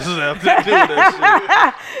your ass is out there doing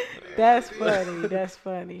that shit. That's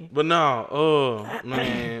funny. But no,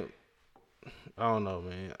 man, I don't know,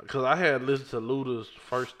 man. Because I had listened to Luda's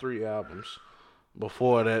first 3 albums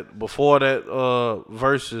before that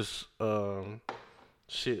Versus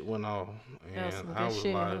shit went on. And I was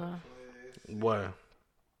like, boy,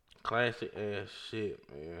 classic ass shit,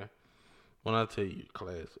 man. When I tell you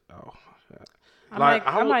classic, oh my God. I might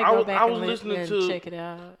go back and listening to check it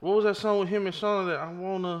out. What was that song with him and Shauna that I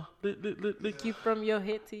wanna lick you from your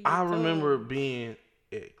head to your I remember being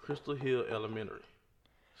at Crystal Hill Elementary,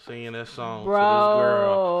 singing that song Bro. to this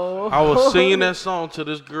girl. I was singing that song to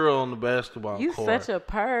this girl on the basketball court. You such a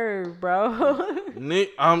perv, bro.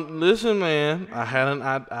 Nick, listen, man. I had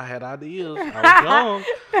ideas.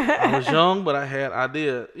 I was young, but I had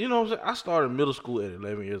ideas. You know what I'm saying? I started middle school at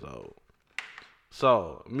 11 years old.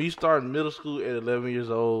 So, me starting middle school at 11 years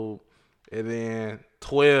old, and then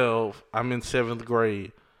 12, I'm in 7th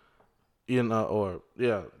grade,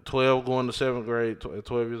 12 going to 7th grade,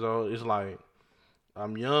 12 years old. It's like,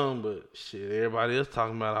 I'm young, but shit, everybody else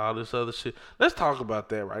talking about all this other shit. Let's talk about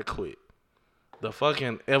that right quick. The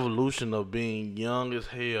fucking evolution of being young as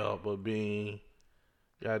hell, but being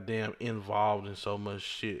goddamn involved in so much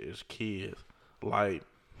shit as kids. Like,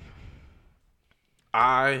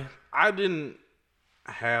 I didn't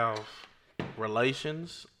have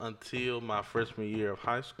relations until my freshman year of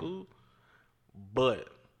high school, but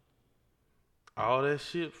all that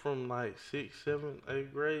shit from like 6th, 7th,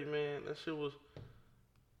 8th grade, man, that shit was,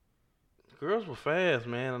 girls were fast,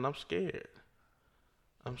 man, and I'm scared.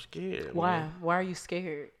 Why? Man. Why are you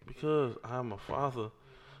scared? Because I'm a father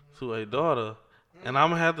to a daughter, and I'm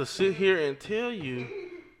gonna have to sit here and tell you,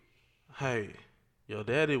 hey, your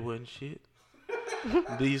daddy wasn't shit.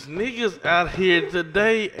 These niggas out here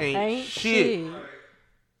today ain't shit.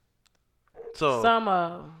 So some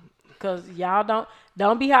of them, cause y'all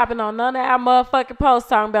don't be hopping on none of our motherfucking posts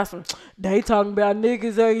talking about they talking about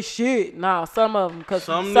niggas ain't shit. Nah, some of them, cause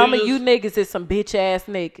some of you niggas is some bitch ass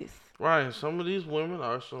niggas. Right, some of these women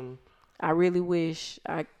are some. I really wish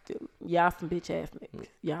y'all some bitch ass niggas.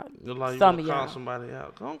 Y'all, like some you of y'all. Call somebody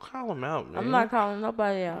out. Don't call them out, man. I'm not calling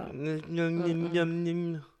nobody out.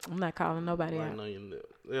 I'm not calling nobody out.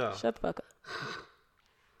 Yeah. Shut the fuck up.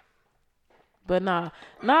 But nah.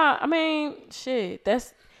 I mean, shit.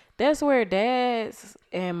 That's where dads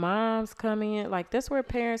and moms come in. Like, that's where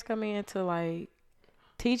parents come in to like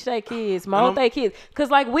teach their kids, mold their kids.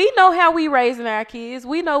 Cause like we know how we raising our kids.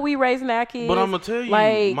 We know we raising our kids. But I'm gonna tell you,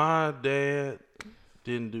 like, my dad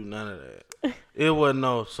didn't do none of that. It wasn't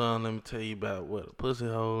no, son, let me tell you about what a pussy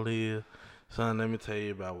hole is. Son, let me tell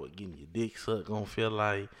you about what getting your dick sucked gonna feel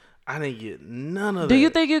like. I didn't get none of that. Do you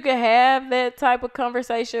think you can have that type of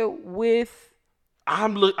conversation with? I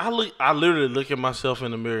literally look at myself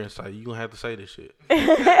in the mirror and say, "You gonna have to say this shit."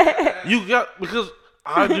 Because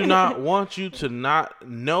I do not want you to not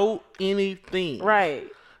know anything. Right.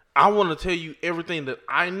 I want to tell you everything that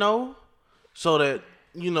I know, so that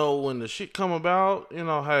when the shit come about,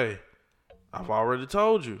 hey, I've already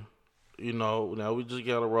told you. Now we just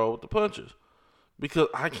gotta roll with the punches. Because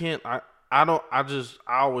I can't. I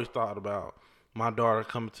always thought about my daughter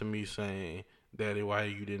coming to me saying, "Daddy, why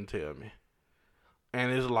you didn't tell me?"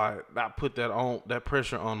 And it's like I put that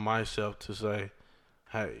pressure on myself to say,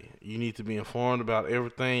 hey, you need to be informed about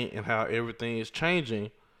everything and how everything is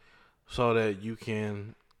changing, so that you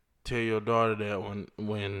can tell your daughter that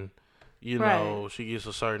when Right. she gets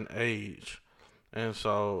a certain age. And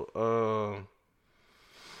so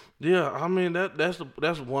yeah, I mean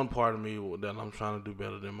that's one part of me that I'm trying to do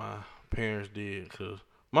better than my parents did, because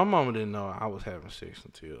my mama didn't know I was having sex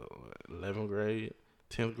until 11th grade,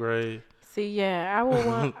 10th grade. See, yeah, I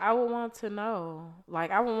would want to know.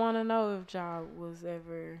 Like, I would want to know if Ja was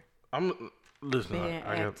ever Listen, being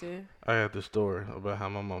active. I got this story about how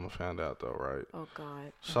my mama found out though, right? Oh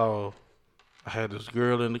God. So I had this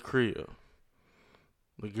girl in the crib.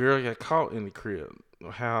 The girl got caught in the crib.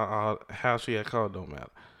 How she got caught don't matter.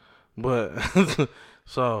 But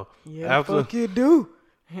so Yeah, after fuck you do.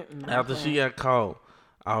 after she got caught,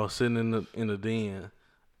 I was sitting in the den,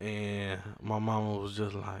 and my mama was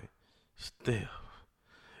just like, Steph,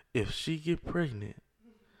 if she get pregnant,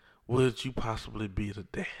 would you possibly be the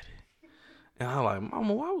daddy? And I'm like,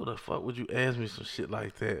 Mama, why the fuck would you ask me some shit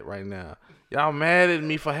like that right now? Y'all mad at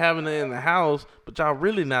me for having her in the house, but y'all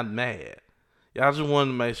really not mad. Y'all just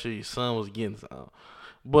wanted to make sure your son was getting some.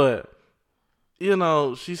 But,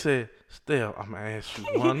 she said, Steph, I'm going to ask you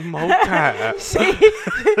one more time. she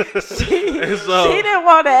So, she didn't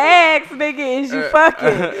want to ask, nigga, is you fucking?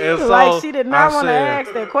 and so Like, she did not want to said-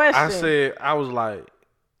 ask that question. I was like,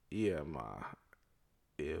 yeah, Ma,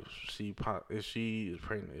 if she is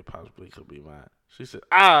pregnant, it possibly could be mine. She said,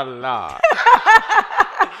 nah.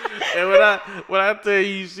 And when I tell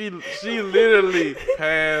you, she literally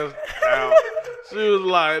passed out. She was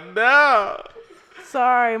like, no.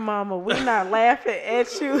 Sorry, Mama, we're not laughing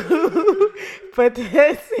at you, but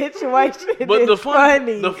that situation But is the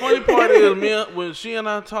funny. funny part is, when she and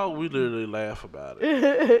I talk, we literally laugh about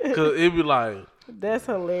it. Because it be like, That's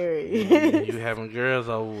hilarious. you having girls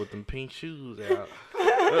over with them pink shoes out.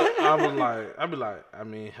 I'd be like, I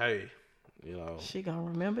mean, hey, She gonna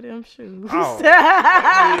remember them shoes. Oh,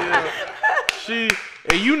 yeah. She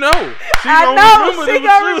gonna I know remember she them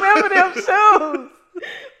gonna shoes. remember them shoes.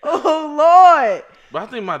 Oh Lord. But I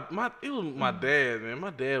think it was my dad, man.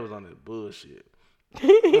 My dad was on that bullshit. The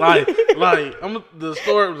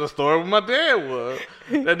story with my dad was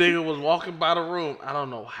that nigga was walking by the room. I don't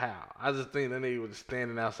know how. I just think that nigga was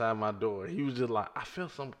standing outside my door. He was just like, I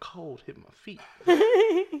felt something cold hit my feet.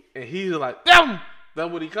 And he was like, damn! That's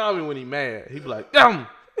what he called me when he mad. He be like, damn!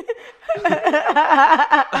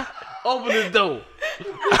 Open the door.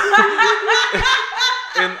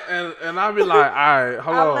 and I be like, all right,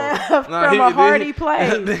 hold on. laughed from a hearty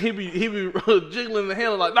place. Then he be jiggling the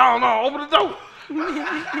handle like, no, open the door.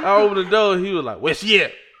 I opened the door. He was like, where she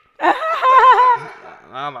at? And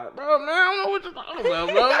I'm like, bro, man, I don't know what you're talking about,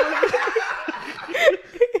 bro.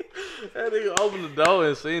 That nigga opened the door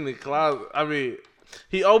and seen the closet. I mean,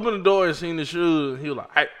 he opened the door and seen the shoes. And he was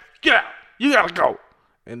like, hey, get out. You gotta go.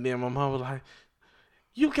 And then my mom was like,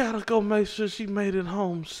 you gotta go make sure she made it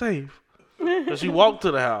home safe. So she walked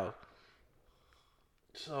to the house.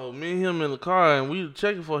 So me and him in the car, and we were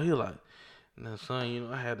checking for her. He like, now, son,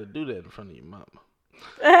 I had to do that in front of your mama.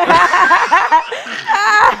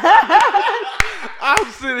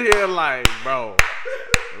 I'm sitting here like, bro,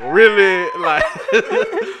 really? Like,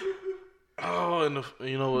 oh, and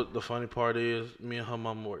you know what the funny part is? Me and her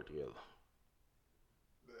mama work together.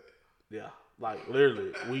 Yeah, like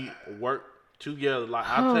literally, we work together. Like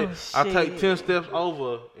I take 10 steps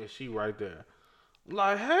over, and she right there.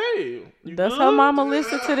 Like, hey, you Does good? her mama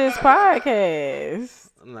listen to this podcast?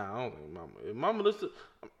 Nah, I don't think mama. If mama listen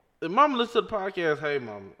to the podcast, hey,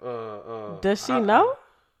 mama. Does she know?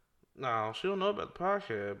 No, she don't know about the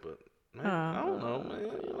podcast, but man, I don't know,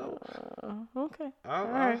 man. Okay.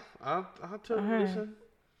 I'll tell her, right. listen.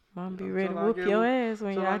 Mom be Until ready to I whoop get your with- ass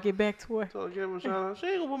when till y'all I- get back to work. So I gave her a shout out. She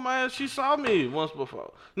ain't gonna put my ass. She saw me once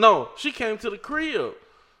before. No, she came to the crib.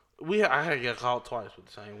 I had to get caught twice with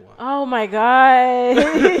the same one. Oh my God.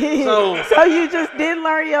 So you just didn't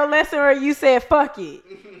learn your lesson, or you said fuck it?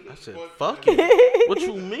 I said, fuck it. What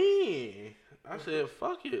you mean? I said,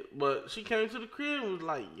 fuck it. But she came to the crib and was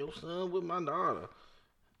like, your son with my daughter.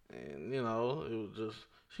 And, it was just,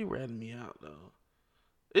 she ratted me out, though.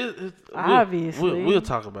 Obviously. We'll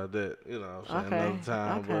talk about that, another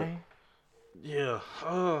time. Okay. But, yeah.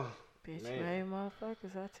 Bitch Man. made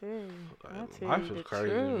motherfuckers, I tell you. Life is crazy,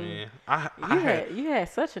 truth. man. You had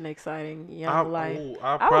such an exciting young life.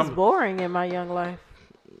 I was boring in my young life.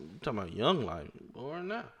 You talking about young life? Boring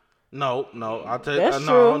now? No. I'll tell you. That's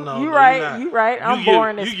no, true. No, You no, right. You right. I'm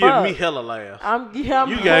boring as fuck. You give me hella laughs.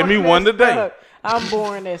 You gave me one today. Fuck. I'm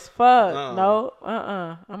boring as fuck. No.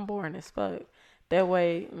 I'm boring as fuck. That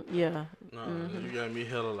way, yeah. No, you gave me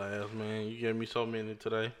hella laughs, man. You gave me so many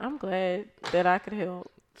today. I'm glad that I could help.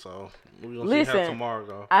 So we're gonna see how tomorrow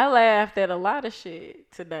go. I laughed at a lot of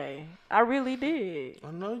shit today. I really did. I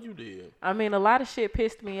know you did. I mean, a lot of shit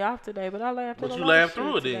pissed me off today, but I laughed at a lot of shit. But you laughed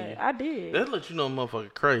through it, didn't you? I did. That let you know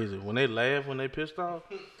motherfucker crazy. When they laugh, when they pissed off,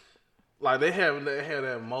 like they have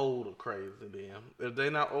that mode of crazy to them. If they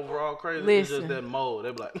not overall crazy, it's just that mode.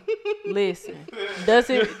 They be like, listen, does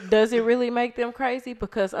it really make them crazy?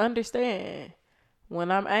 Because understand, when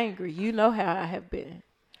I'm angry, you know how I have been.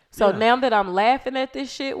 So now that I'm laughing at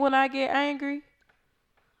this shit when I get angry,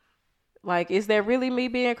 like, is that really me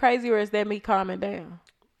being crazy, or is that me calming down?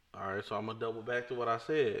 All right, so I'm going to double back to what I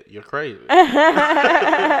said. You're crazy. To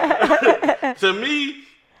me,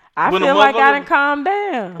 I feel like I done calmed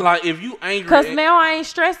down. Like, if you angry. Because now I ain't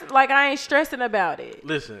stressing about it.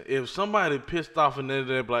 Listen, if somebody pissed off and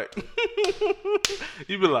they're like,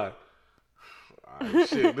 you be like,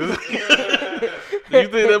 shit. You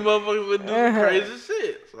think that motherfucker would do crazy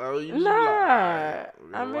shit? So you just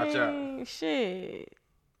watch out. Shit.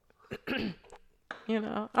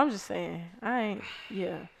 I'm just saying. I ain't.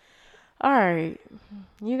 Yeah. All right.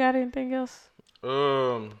 You got anything else?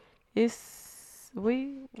 I just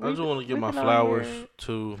want to give my flowers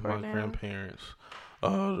to my grandparents.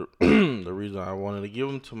 The reason I wanted to give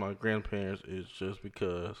them to my grandparents is just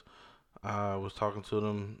because I was talking to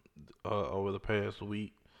them over the past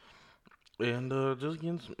week, and just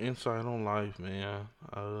getting some insight on life, man.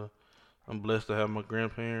 I'm blessed to have my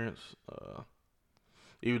grandparents.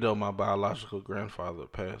 Even though my biological grandfather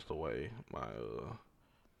passed away,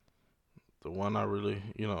 the one I really,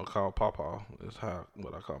 call Papa is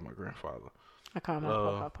what I call my grandfather. I call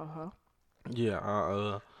my Papa.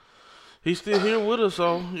 Yeah, he's still here with us,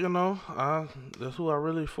 so that's who I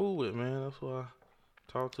really fool with, man. That's who I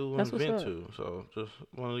talk to and vent to. So just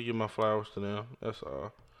wanted to give my flowers to them. That's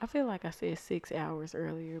all. I feel like I said 6 hours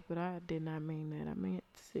earlier, but I did not mean that. I meant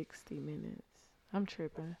 60 minutes. I'm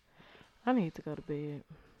tripping. I need to go to bed.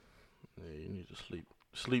 Yeah, you need to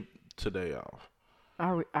sleep today off.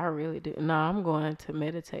 I really do. No, I'm going to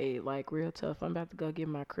meditate like real tough. I'm about to go get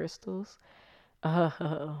my crystals. I'm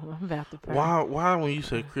about to pray. Why when you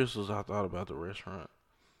say crystals, I thought about the restaurant.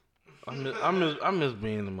 I miss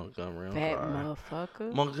being in Montgomery.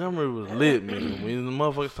 Motherfucker. Montgomery was lit, man. When the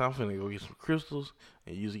motherfuckers time finna go get some crystals,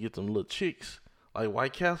 and you used to get them little chicks like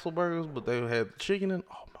White Castle burgers, but they had the chicken in.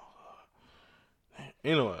 Oh my god.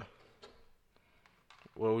 Anyway,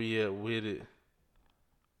 where we at with it?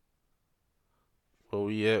 You know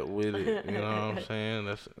what I'm saying?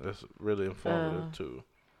 That's really informative too.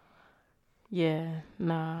 Yeah,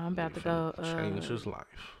 nah, I'm about to go. Change his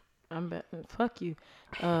life. Fuck you.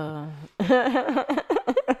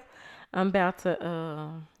 I'm about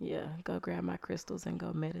to go grab my crystals and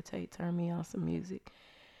go meditate, turn me on some music,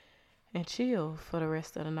 and chill for the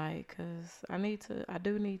rest of the night. Cause I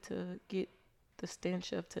do need to get the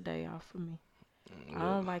stench of today off of me. Yeah. I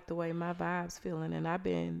don't like the way my vibe's feeling, and I've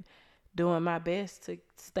been doing my best to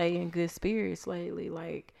stay in good spirits lately.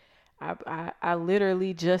 Like I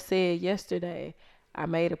literally just said yesterday, I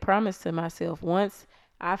made a promise to myself. Once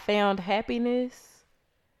I found happiness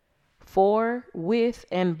with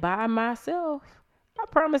and by myself, I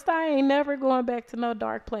promised I ain't never going back to no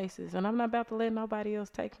dark places, and I'm not about to let nobody else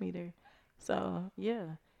take me there. So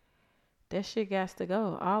yeah, that shit got to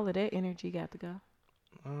go. All of that energy got to go.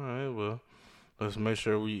 All right, well, let's make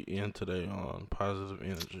sure we end today on positive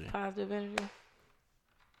energy. Positive energy.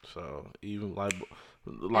 So even like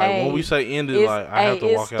when we say end it, like I have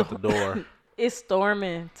to walk out the door. It's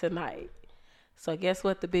storming tonight. So guess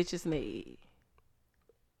what the bitches need?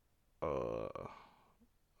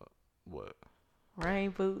 What? Rain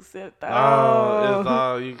boots and a thong. Oh, it's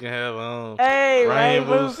all you can have on. Hey, rain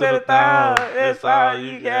boots and a thong. It's all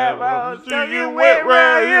you can have on. So you wet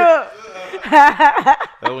round here.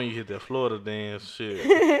 That's when you hit that Florida dance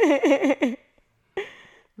shit.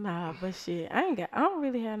 Nah, but shit, I don't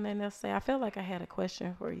really have nothing else to say. I felt like I had a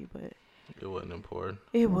question for you, but It wasn't important.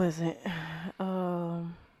 it wasn't.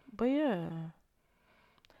 But yeah,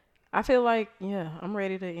 I feel like I'm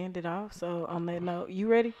ready to end it off. So on that note, you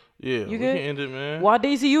ready? Yeah, You we good? can end it, man. Walt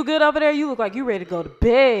DC, you good over there? You look like you ready to go to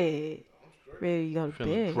bed. Ready to go to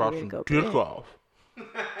Finna bed. drop Ready to some go dick bed. off.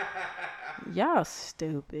 Y'all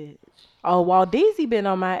stupid. Oh, Walt DC been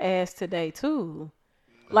on my ass today too.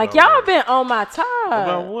 Like About y'all what? been on my time.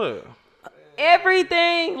 About what?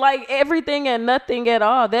 Everything, like everything and nothing at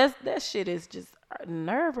all. That shit is just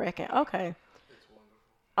nerve wracking. Okay.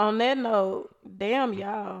 On that note, damn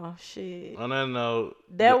y'all, shit. On that note,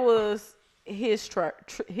 That was his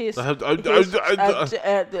his.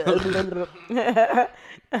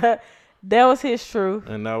 That was his truth.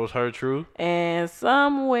 and that was her truth. And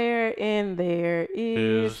somewhere in there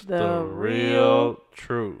is the real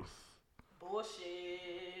truth.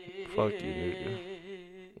 bullshit. Fuck you, nigga.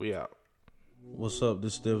 We out. What's up?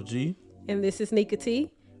 This is Steph G. And this is Nika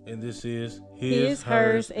T. And this is His,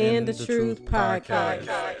 Hers, and the Truth podcast.